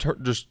on, just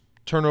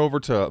turn over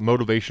to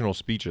motivational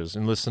speeches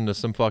and listen to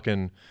some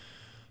fucking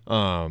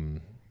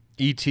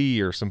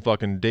E.T. or some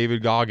fucking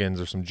David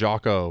Goggins or some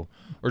Jocko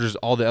or just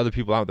all the other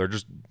people out there.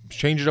 Just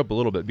change it up a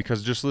little bit,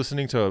 because just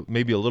listening to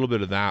maybe a little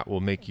bit of that will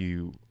make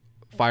you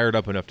fired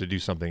up enough to do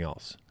something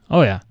else.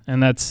 Oh yeah,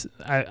 and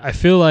I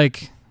feel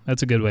like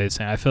that's a good way of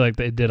saying it. I feel like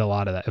they did a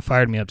lot of that. It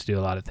fired me up to do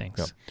a lot of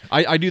things.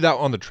 Yeah. I do that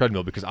on the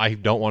treadmill because I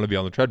don't want to be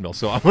on the treadmill,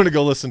 so I'm going to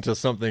go listen to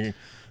something.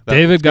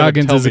 David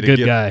Goggins is a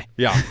good guy.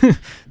 Yeah,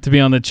 to be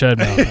on the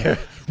treadmill.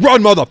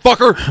 Run,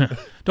 motherfucker!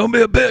 Don't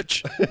be a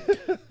bitch.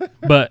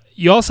 But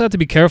you also have to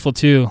be careful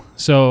too.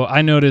 So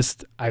I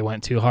noticed I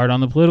went too hard on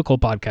the political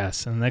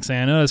podcast, and the next thing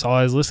I noticed, all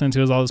I was listening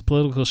to is all this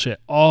political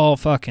shit all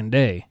fucking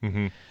day.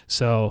 Mm-hmm.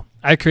 So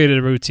I created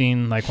a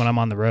routine, like when I'm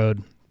on the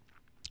road.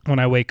 When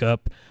I wake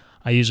up,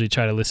 I usually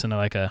try to listen to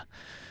like a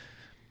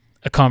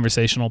a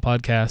conversational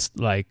podcast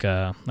like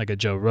a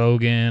Joe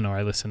Rogan, or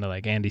I listen to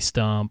like Andy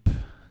Stump.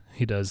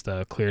 He does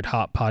the Cleared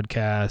Hot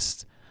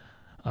podcast.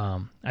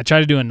 I try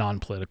to do a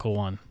non-political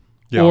one.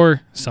 Yeah.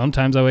 Or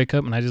sometimes I wake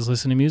up and I just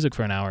listen to music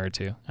for an hour or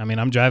two. I mean,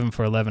 I'm driving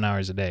for 11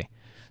 hours a day.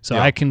 So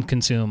Yeah. I can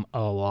consume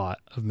a lot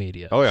of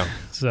media. Oh yeah.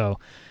 So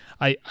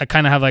I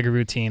kind of have like a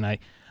routine. I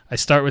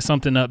start with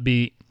something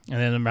upbeat, and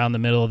then around the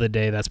middle of the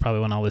day, that's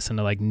probably when I'll listen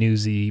to like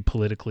newsy,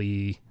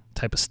 politically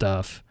type of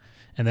stuff.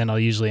 And then I'll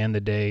usually end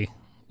the day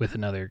with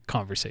another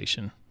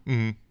conversation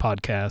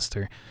podcast,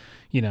 or,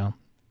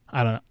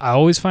 I don't know. I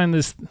always find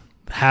this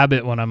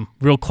habit when I'm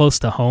real close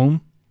to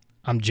home,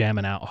 I'm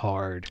jamming out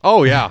hard.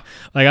 Oh yeah.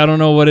 Like, I don't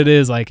know what it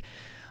is. Like,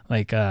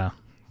 I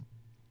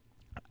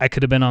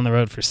could have been on the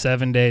road for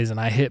 7 days and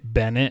I hit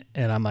Bennett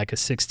and I'm like a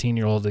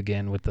 16-year-old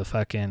again with the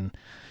fucking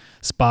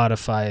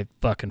Spotify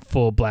fucking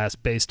full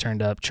blast bass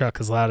turned up, truck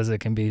as loud as it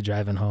can be,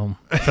 driving home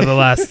for the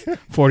last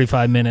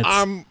 45 minutes.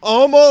 I'm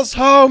almost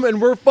home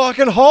and we're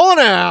fucking hauling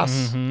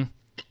ass. Mm-hmm.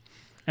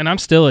 And I'm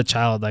still a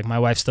child. Like, my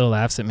wife still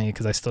laughs at me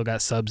because I still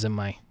got subs in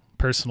my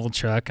personal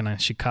truck,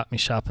 and she caught me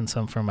shopping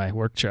some for my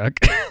work truck.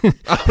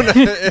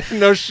 Oh,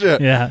 no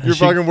shit. Yeah. Your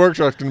fucking work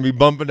truck's going to be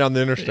bumping down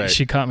the interstate.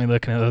 She caught me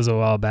looking at those a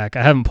while back.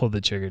 I haven't pulled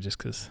the trigger just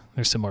because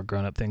there's some more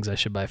grown-up things I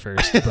should buy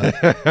first, but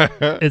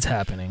it's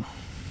happening.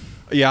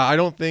 Yeah, I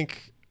don't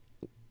think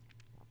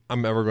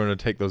I'm ever going to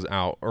take those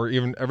out. Or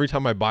even every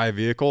time I buy a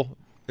vehicle,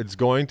 it's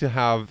going to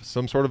have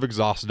some sort of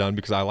exhaust done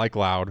because I like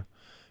loud,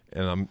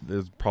 and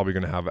it's probably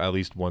going to have at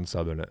least one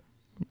sub in it.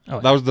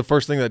 Oh, that was the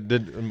first thing that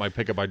did in my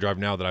pickup I drive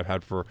now that I've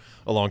had for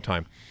a long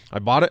time. I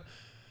bought it,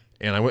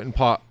 and I went and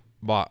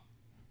bought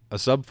a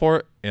sub for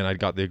it, and I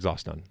got the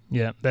exhaust done.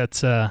 Yeah,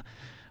 that's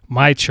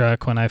my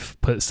truck. When I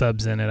put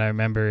subs in it, I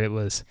remember it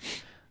was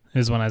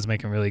when I was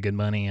making really good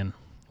money, and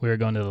we were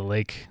going to the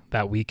lake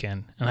that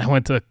weekend, and I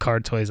went to Car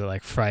Toys at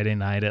like Friday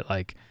night at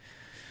like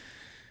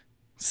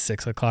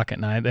 6 o'clock at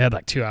night. They had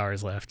like 2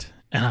 hours left,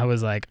 and I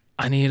was like,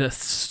 I need a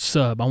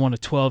sub. I want a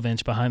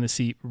 12-inch behind the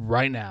seat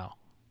right now.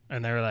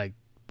 And they were like,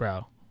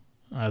 bro.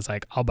 I was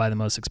like, I'll buy the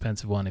most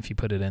expensive one if you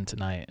put it in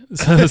tonight.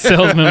 So the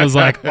salesman was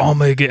like, I'll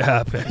make it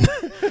happen.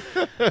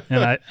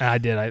 And I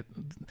did.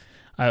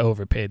 I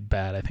overpaid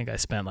bad. I think I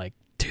spent like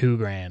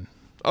 $2,000.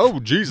 Oh,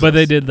 Jesus. But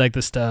they did like the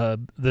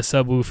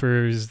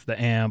subwoofers,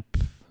 the amp.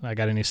 I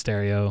got a new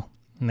stereo,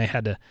 and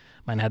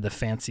mine had the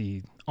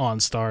fancy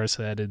OnStar,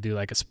 so I had to do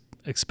like a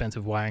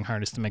expensive wiring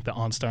harness to make the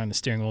OnStar and the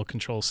steering wheel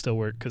controls still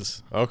work,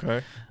 because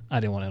okay, I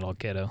didn't want it all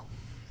ghetto.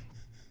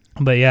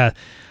 But yeah,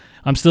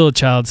 I'm still a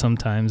child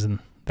sometimes, and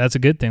that's a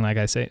good thing. Like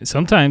I say,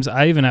 sometimes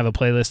I even have a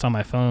playlist on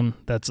my phone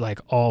that's like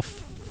all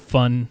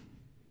fun,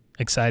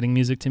 exciting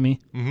music to me.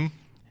 Mm-hmm.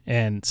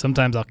 And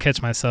sometimes I'll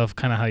catch myself,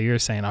 kind of how you're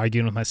saying,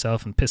 arguing with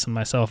myself and pissing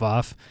myself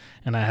off.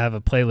 And I have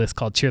a playlist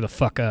called Cheer the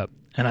Fuck Up.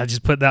 And I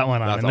just put that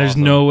one on. That's and there's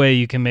awesome. no way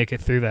you can make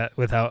it through that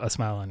without a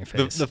smile on your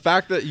face. The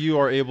fact that you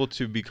are able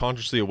to be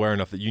consciously aware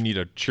enough that you need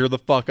to cheer the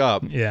fuck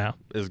up Yeah.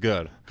 is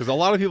good. Because a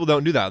lot of people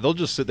don't do that. They'll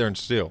just sit there and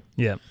steal.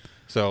 Yeah.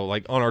 So,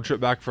 like, on our trip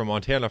back from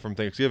Montana from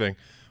Thanksgiving,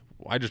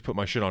 I just put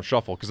my shit on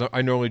shuffle because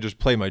I normally just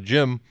play my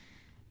gym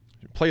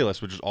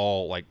playlist, which is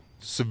all, like,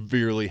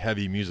 severely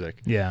heavy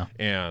music. Yeah.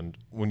 And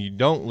when you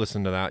don't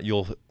listen to that,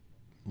 you'll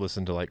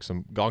listen to, like,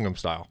 some Gangnam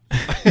Style.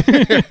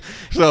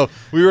 So,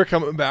 we were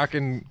coming back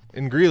in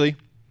Greeley,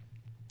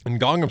 and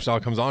Gangnam Style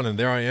comes on, and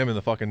there I am in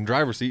the fucking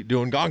driver's seat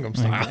doing Gangnam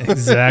Style.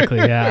 Exactly.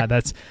 Yeah.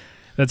 That's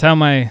how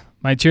my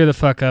Cheer the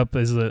Fuck Up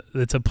is.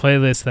 It's a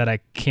playlist that I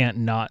can't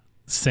not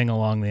sing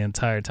along the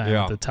entire time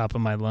at the top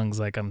of my lungs,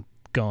 like I'm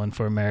going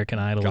for American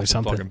Idol Got or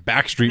some something. fucking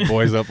Backstreet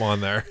Boys up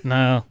on there.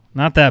 No,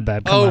 not that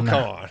bad. Come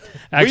on.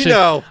 Actually, we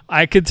know.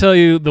 I could tell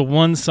you the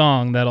one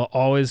song that'll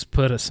always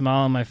put a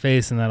smile on my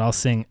face and that I'll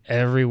sing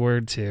every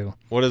word to.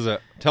 What is it?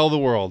 Tell the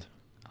world.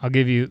 I'll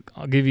give you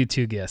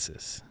two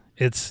guesses.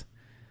 It's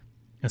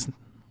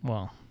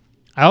well,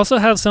 I also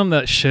have some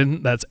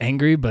that's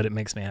angry, but it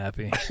makes me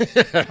happy.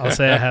 I'll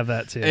say I have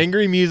that too.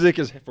 Angry music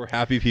is for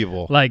happy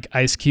people. Like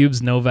Ice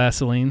Cube's No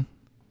Vaseline,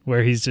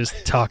 where he's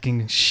just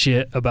talking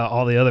shit about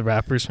all the other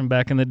rappers from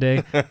back in the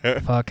day.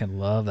 Fucking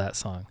love that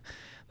song.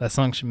 That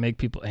song should make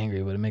people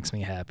angry, but it makes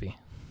me happy.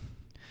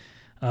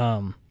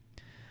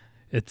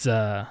 It's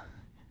here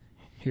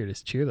it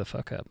is, Cheer the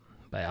Fuck Up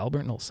by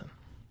Albert Nolson.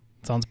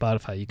 It's on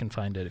Spotify. You can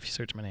find it if you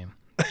search my name.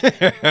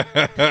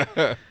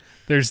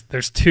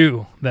 There's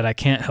two that I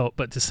can't help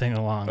but to sing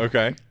along.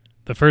 Okay.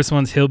 The first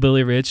one's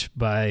Hillbilly Rich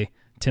by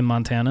Tim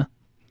Montana.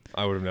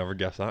 I would have never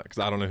guessed that because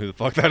I don't know who the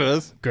fuck that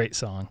is. Great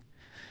song.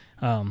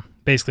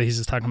 Basically, he's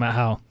just talking about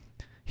how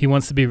he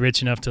wants to be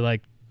rich enough to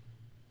like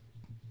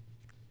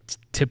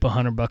tip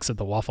 $100 at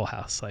the Waffle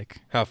House, like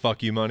Have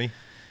fuck you money.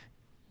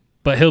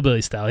 but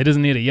hillbilly style. He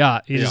doesn't need a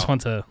yacht. He just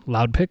wants a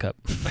loud pickup.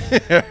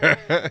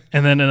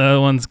 And then another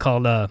one's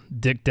called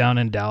Dick Down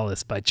in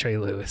Dallas by Trey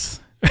Lewis.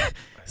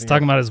 He's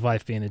talking about his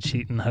wife being a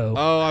cheating hoe.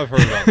 Oh, I've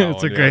heard about that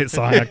It's a great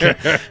song.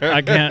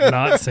 I can't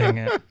not sing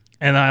it.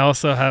 And I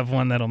also have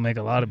one that'll make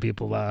a lot of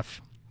people laugh.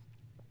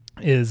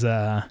 Is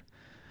I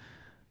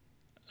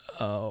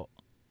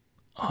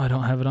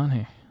don't have it on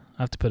here.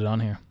 I have to put it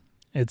on here.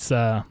 It's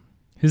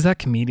who's that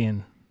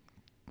comedian?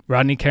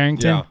 Rodney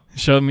Carrington. Yeah.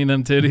 Showed me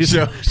them titties.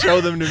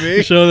 Show them to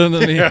me. Show them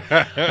to me.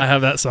 I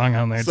have that song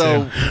on there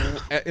So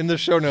too. in the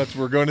show notes,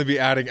 we're going to be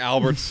adding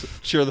Albert's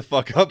Cheer the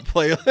Fuck Up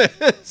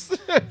playlist.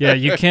 Yeah,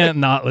 you can't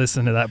not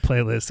listen to that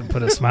playlist and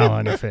put a smile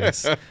on your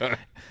face.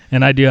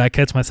 And I do. I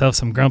catch myself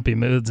some grumpy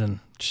moods, and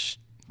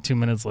 2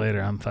 minutes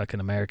later, I'm fucking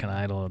American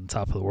Idol on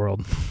top of the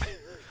world.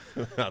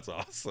 That's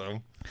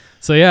awesome.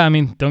 So yeah, I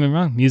mean, don't get me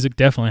wrong. Music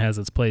definitely has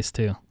its place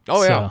too.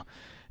 Oh, yeah. So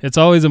it's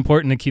always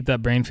important to keep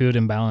that brain food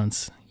in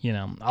balance. You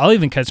know, I'll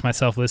even catch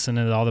myself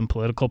listening to all them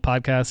political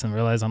podcasts and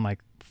realize I'm like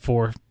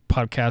 4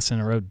 podcasts in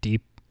a row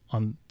deep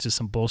on just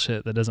some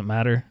bullshit that doesn't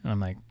matter. And I'm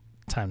like,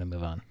 time to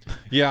move on.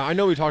 Yeah, I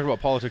know we talked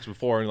about politics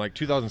before, and like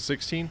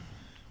 2016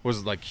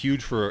 was like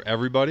huge for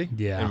everybody.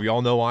 Yeah. And we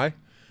all know why.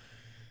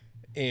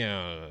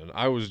 And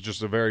I was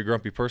just a very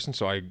grumpy person,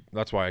 so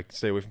that's why I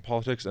stay away from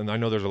politics. And I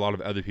know there's a lot of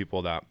other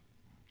people that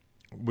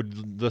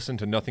would listen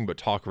to nothing but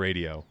talk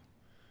radio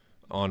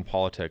on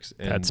politics.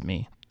 And That's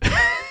me.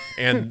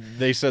 And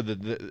they said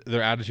that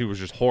their attitude was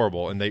just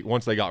horrible. And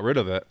once they got rid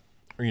of it,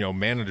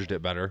 managed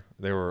it better,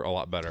 they were a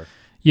lot better.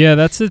 Yeah,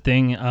 that's the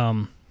thing.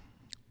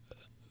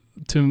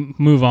 To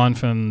move on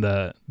from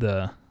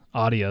the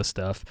audio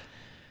stuff,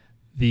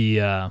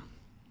 the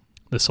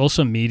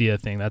social media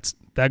thing,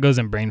 that goes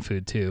in brain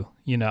food too.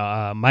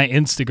 My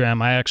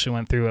Instagram, I actually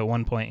went through at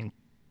one point and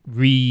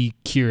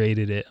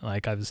re-curated it.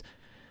 Like I was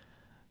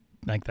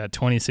like that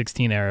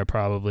 2016 era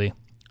probably.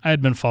 I had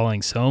been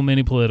following so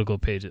many political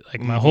pages.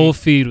 Like my whole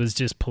feed was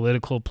just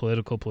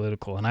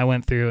political. And I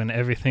went through and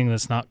everything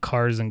that's not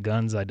cars and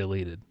guns I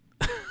deleted.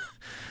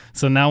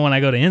 So now when I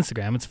go to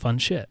Instagram, it's fun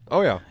shit.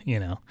 Oh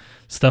yeah.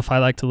 Stuff I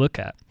like to look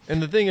at.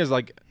 And the thing is,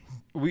 like,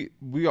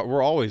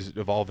 we're always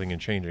evolving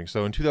and changing.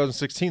 So in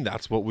 2016,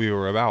 that's what we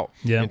were about.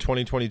 Yeah. In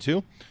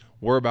 2022,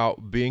 we're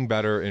about being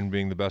better and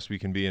being the best we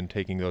can be and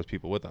taking those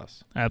people with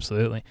us.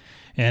 Absolutely.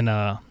 And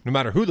no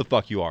matter who the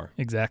fuck you are.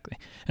 exactly.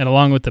 And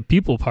along with the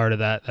people part of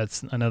that,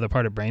 that's another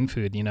part of brain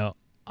food.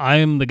 I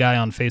am the guy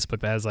on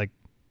Facebook that has like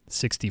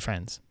 60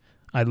 friends.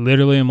 I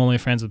literally am only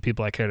friends with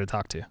people I care to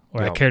talk to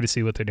or I care to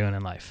see what they're doing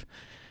in life.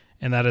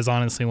 And that is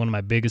honestly one of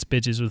my biggest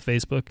bitches with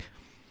Facebook.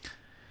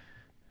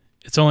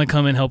 It's only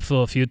come in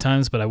helpful a few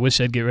times, but I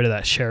wish I'd get rid of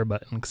that share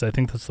button because I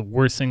think that's the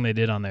worst thing they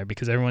did on there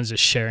because everyone's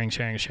just sharing,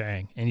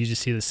 and you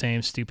just see the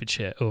same stupid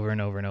shit over and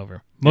over and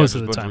over most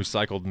of the time.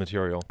 Recycled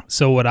material.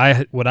 So what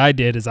I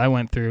did is I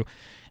went through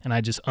and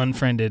I just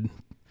unfriended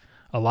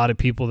a lot of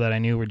people that I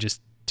knew were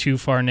just too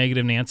far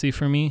negative Nancy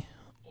for me,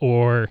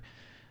 or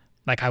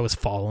like I was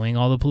following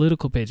all the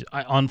political pages.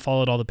 I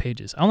unfollowed all the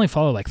pages. I only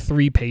follow like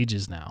 3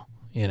 pages now,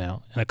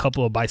 and a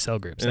couple of buy-sell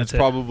groups. And that's it's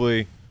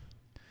probably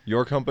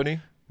your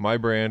company, my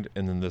brand,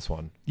 and then this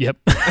one. Yep.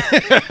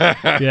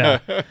 Yeah.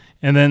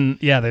 And then,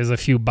 there's a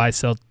few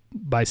buy-sell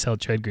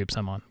trade groups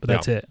I'm on, but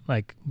that's it.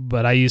 Like,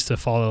 but I used to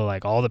follow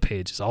like all the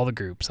pages, all the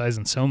groups. I was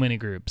in so many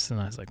groups and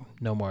I was like,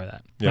 no more of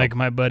that. Yeah. Like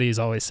my buddy's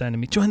always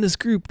sending me, join this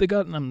group.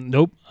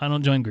 Nope, I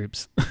don't join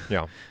groups.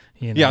 Yeah.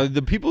 Yeah.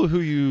 The people who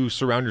you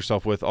surround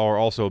yourself with are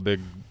also a big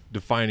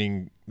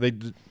they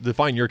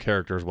define your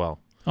character as well.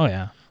 Oh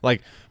yeah.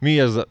 Like me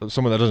as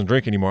someone that doesn't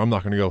drink anymore, I'm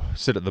not going to go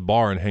sit at the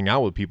bar and hang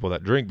out with people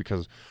that drink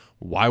because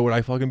why would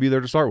I fucking be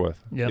there to start with?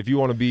 Yep. If you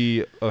want to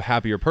be a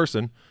happier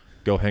person,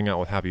 go hang out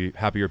with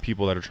happier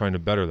people that are trying to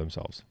better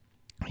themselves.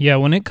 Yeah,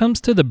 when it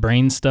comes to the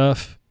brain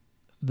stuff,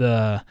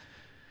 how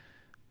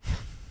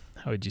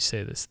would you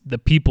say this? The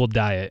people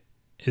diet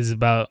is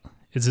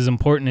as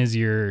important as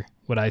your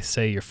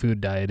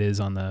food diet is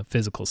on the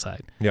physical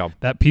side. Yeah.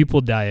 That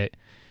people diet,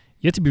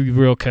 you have to be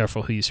real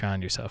careful who you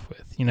surround yourself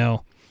with.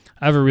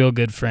 I have a real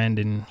good friend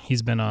and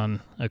he's been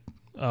on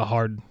a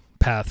hard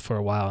path for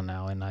a while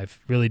now, and I've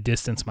really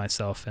distanced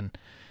myself, and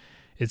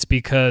it's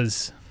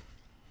because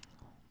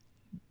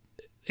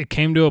it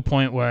came to a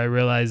point where I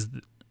realized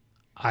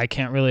I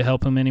can't really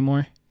help him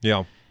anymore.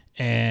 Yeah.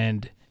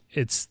 And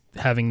it's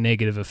having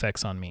negative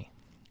effects on me.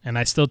 And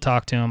I still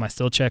talk to him, I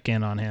still check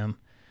in on him,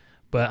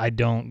 but I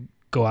don't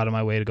go out of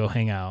my way to go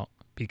hang out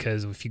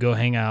because if you go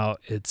hang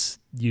out, it's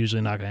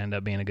usually not going to end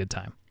up being a good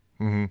time.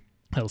 Mm-hmm.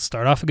 It'll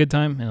start off a good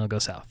time and it'll go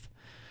south.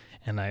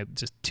 And I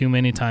just too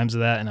many times of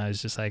that, and I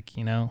was just like,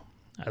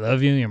 I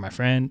love you. You're my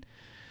friend.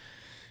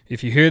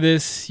 If you hear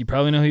this, you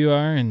probably know who you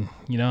are, and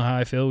you know how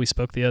I feel. We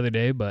spoke the other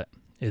day, but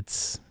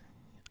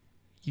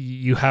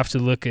you have to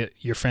look at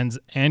your friends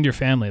and your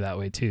family that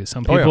way too.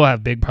 Some people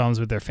have big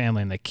problems with their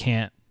family, and they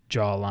can't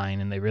draw a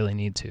line, and they really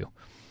need to.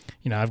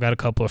 I've got a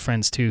couple of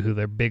friends too who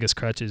their biggest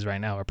crutches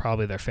right now are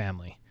probably their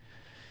family.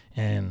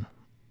 And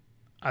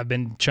I've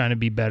been trying to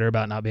be better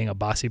about not being a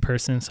bossy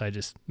person, so I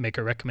just make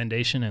a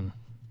recommendation, and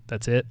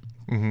that's it.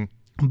 Mm-hmm.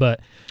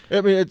 But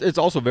I mean, it's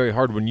also very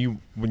hard when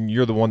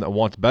you're the one that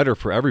wants better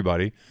for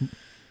everybody.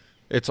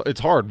 It's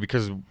hard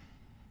because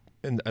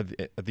at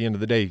the end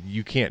of the day,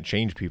 you can't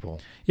change people.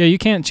 Yeah, you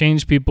can't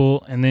change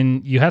people, and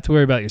then you have to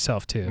worry about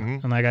yourself too. Mm-hmm.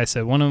 And like I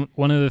said, one of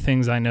the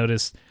things I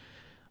noticed,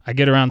 I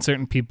get around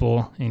certain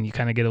people, and you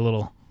kind of be a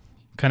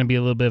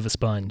little bit of a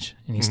sponge,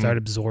 and you start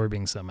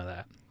absorbing some of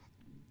that.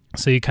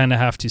 So you kind of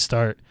have to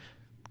start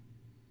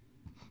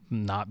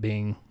not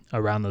being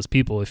around those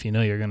people if you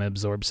know you're going to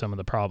absorb some of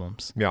the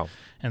problems. Yeah.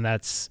 And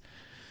that's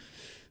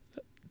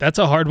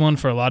a hard one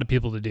for a lot of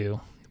people to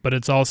do, but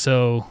it's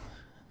also,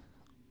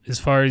 as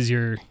far as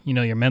your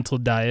mental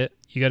diet,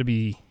 you got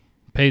to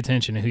pay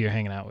attention to who you're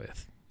hanging out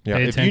with. Yeah.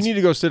 If you need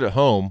to go sit at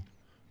home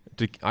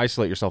to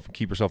isolate yourself and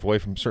keep yourself away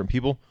from certain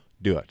people,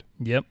 do it.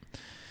 Yep.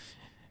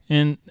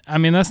 And I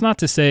mean, that's not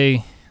to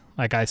say,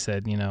 like I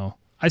said,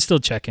 I still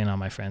check in on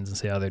my friends and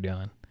see how they're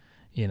doing,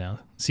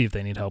 see if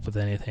they need help with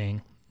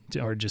anything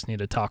or just need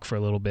to talk for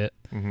a little bit.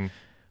 Mm-hmm.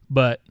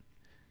 But,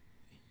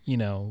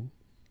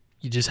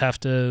 you just have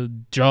to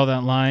draw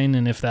that line.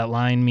 And if that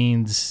line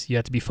means you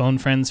have to be phone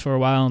friends for a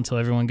while until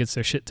everyone gets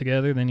their shit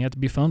together, then you have to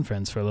be phone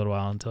friends for a little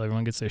while until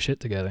everyone gets their shit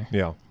together.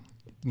 Yeah.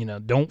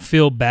 Don't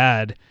feel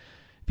bad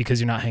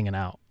because you're not hanging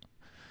out.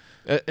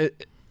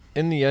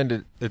 In the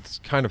end, it's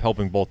kind of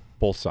helping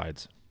both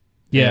sides.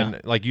 Yeah.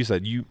 And like you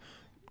said,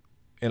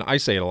 and I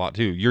say it a lot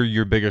too, you're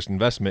your biggest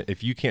investment.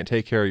 If you can't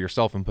take care of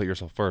yourself and put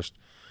yourself first,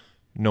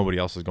 nobody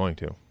else is going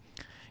to.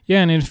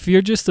 Yeah, and if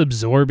you're just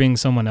absorbing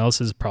someone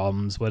else's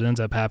problems, what ends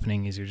up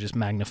happening is you're just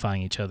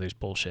magnifying each other's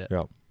bullshit.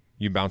 Yeah.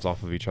 You bounce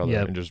off of each other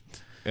and just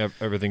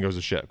everything goes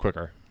to shit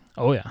quicker.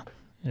 Oh yeah.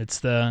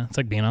 It's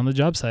like being on the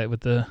job site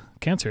with the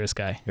cancerous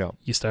guy. Yeah.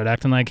 You start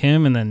acting like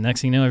him, and then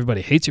next thing you know,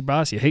 everybody hates your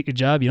boss, you hate your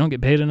job, you don't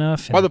get paid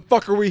enough. Why the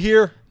fuck are we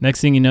here?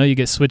 Next thing you know, you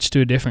get switched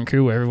to a different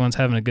crew where everyone's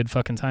having a good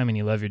fucking time and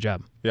you love your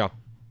job. Yeah.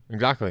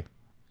 Exactly.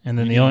 And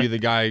then you be the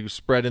guy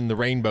spreading the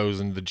rainbows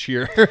and the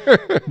cheer.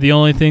 The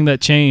only thing that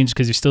changed,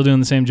 because you're still doing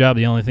the same job,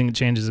 the only thing that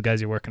changes is the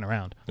guys you're working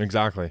around.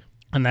 Exactly.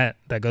 And that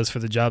goes for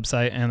the job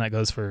site and that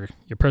goes for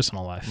your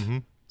personal life. Mm-hmm.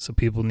 So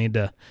people need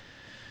to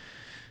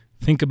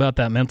think about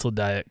that mental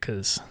diet,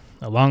 because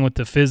along with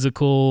the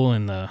physical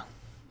and the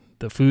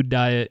food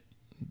diet,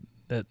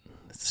 that's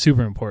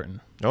super important.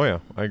 Oh yeah,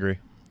 I agree.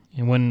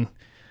 And when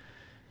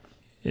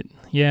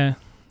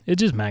it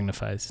just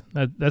magnifies.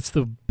 That's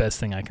the best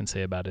thing I can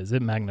say about it, is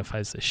it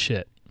magnifies the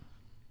shit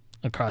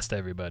across to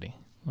everybody.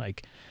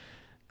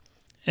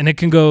 And it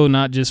can go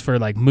not just for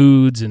like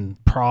moods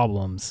and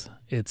problems.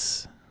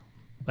 It's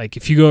like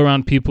if you go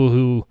around people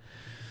who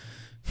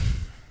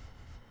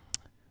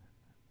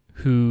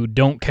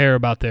don't care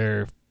about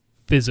their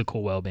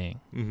physical well-being,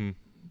 mm-hmm.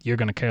 you're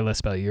going to care less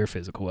about your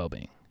physical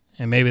well-being.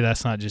 And maybe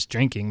that's not just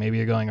drinking. Maybe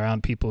you're going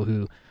around people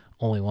who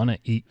only want to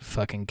eat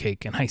fucking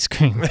cake and ice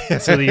cream.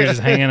 So that you're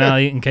just hanging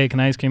out eating cake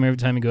and ice cream every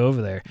time you go over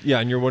there. Yeah,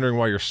 and you're wondering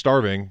why you're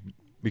starving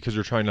because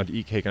you're trying not to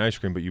eat cake and ice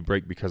cream, but you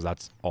break because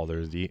that's all there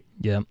is to eat.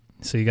 Yeah.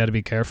 So you got to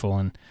be careful.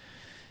 And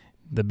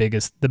the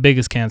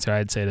biggest cancer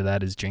I'd say to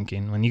that is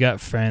drinking. When you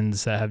got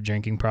friends that have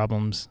drinking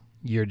problems,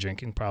 your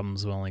drinking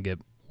problems will only get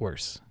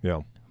worse. Yeah.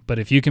 But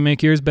if you can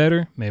make yours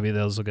better, maybe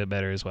those will get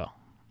better as well.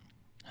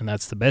 And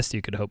that's the best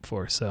you could hope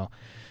for. So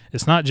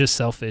it's not just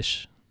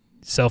selfish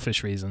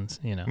reasons,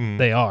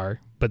 They are,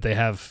 but they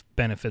have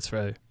benefits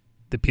for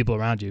the people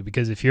around you,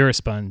 because if you're a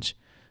sponge,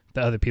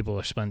 the other people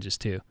are sponges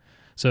too.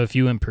 So if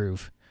you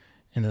improve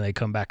and then they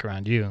come back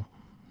around you,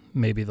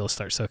 maybe they'll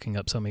start soaking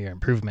up some of your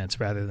improvements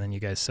rather than you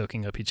guys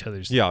soaking up each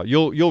other's. Yeah,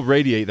 you'll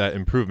radiate that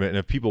improvement, and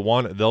if people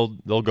want it,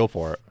 they'll go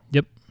for it.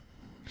 Yep.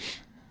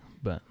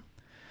 But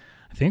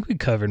I think we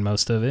covered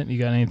most of it. You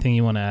got anything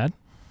you want to add?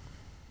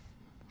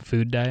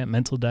 Food diet,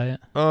 mental diet?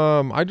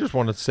 I just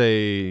want to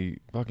say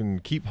fucking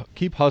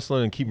keep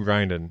hustling and keep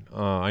grinding.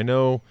 I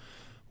know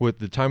with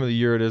the time of the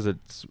year it is,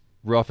 it's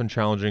rough and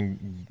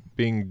challenging.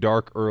 Being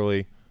dark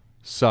early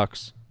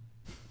sucks,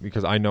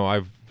 because I know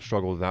I've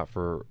struggled with that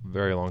for a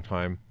very long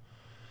time.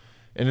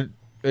 And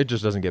it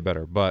just doesn't get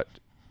better, but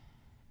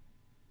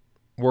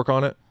work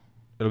on it.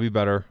 It'll be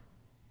better.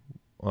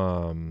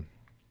 And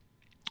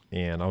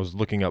I was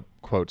looking up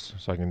quotes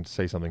so I can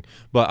say something,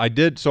 but I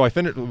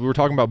finished, we were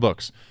talking about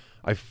books.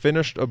 I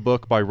finished a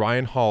book by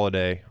Ryan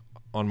Holiday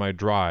on my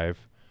drive.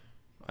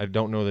 I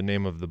don't know the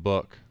name of the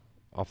book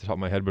off the top of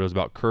my head, but it was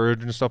about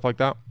courage and stuff like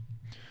that.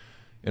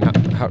 And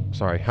how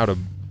to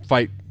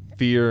fight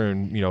fear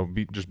and,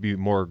 be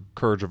more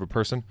courage of a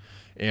person.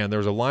 And there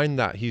was a line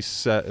that he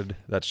said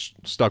that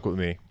stuck with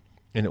me,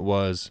 and it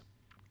was,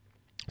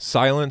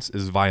 silence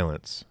is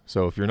violence.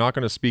 So if you're not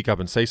going to speak up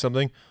and say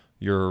something,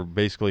 you're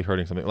basically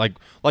hurting something. Like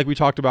we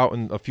talked about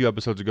in a few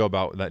episodes ago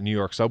about that New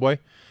York subway,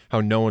 how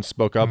no one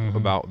spoke up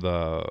about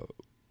the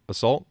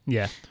assault.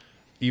 Yeah.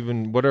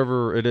 Even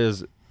whatever it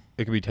is,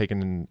 it can be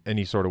taken in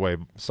any sort of way.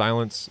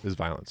 Silence is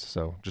violence.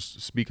 So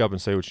just speak up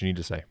and say what you need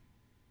to say.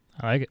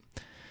 I like it.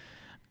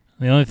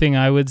 The only thing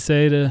I would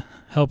say to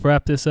help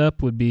wrap this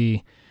up would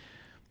be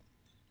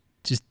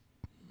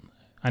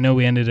I know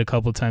we ended a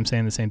couple of times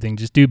saying the same thing,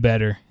 just do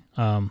better.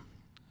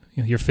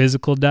 Your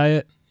physical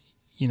diet,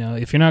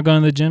 if you're not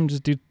going to the gym,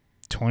 just do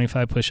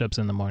 25 push-ups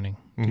in the morning,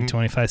 do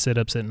 25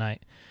 sit-ups at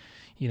night.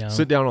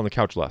 Sit down on the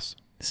couch less.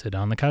 Sit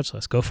on the couch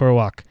less. Go for a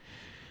walk.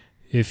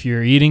 If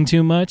you're eating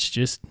too much,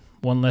 just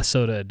one less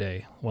soda a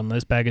day, one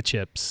less bag of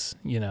chips.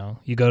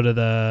 You go to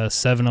the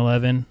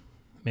 7-Eleven,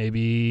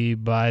 maybe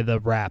buy the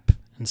wrap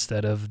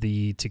instead of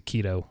the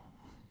taquito,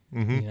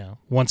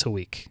 once a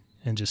week,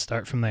 and just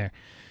start from there.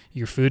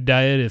 Your food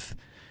diet, if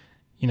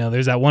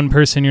there's that one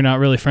person you're not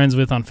really friends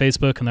with on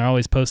Facebook and they're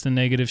always posting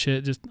negative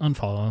shit. Just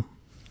unfollow them.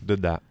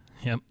 Did that.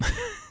 Yep.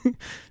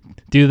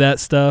 Do that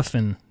stuff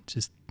and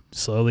just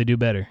slowly do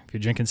better. If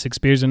you're drinking 6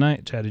 beers a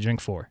night, try to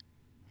drink 4.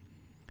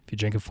 If you're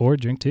drinking 4,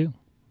 drink 2.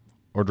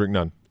 Or drink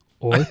none.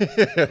 Or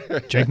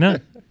drink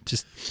none.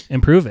 Just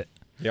improve it.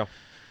 Yeah.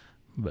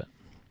 But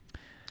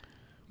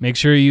make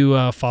sure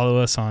you follow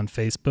us on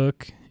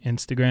Facebook,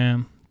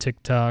 Instagram,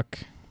 TikTok.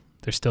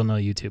 There's still no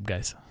YouTube,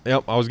 guys.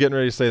 Yep, I was getting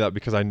ready to say that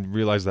because I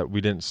realized that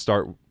we didn't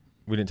tell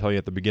you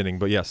at the beginning.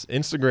 But yes,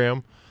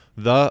 Instagram,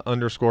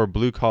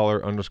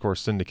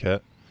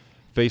 _blue_collar_syndicate.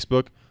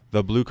 Facebook,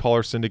 the Blue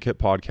Collar Syndicate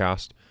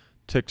Podcast.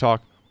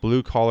 TikTok,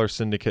 Blue Collar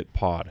Syndicate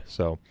Pod.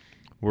 So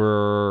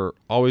we're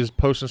always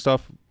posting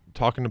stuff,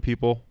 talking to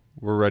people.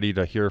 We're ready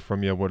to hear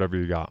from you, whatever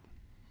you got.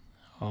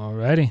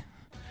 Alrighty.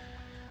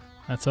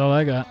 That's all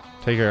I got.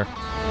 Take care.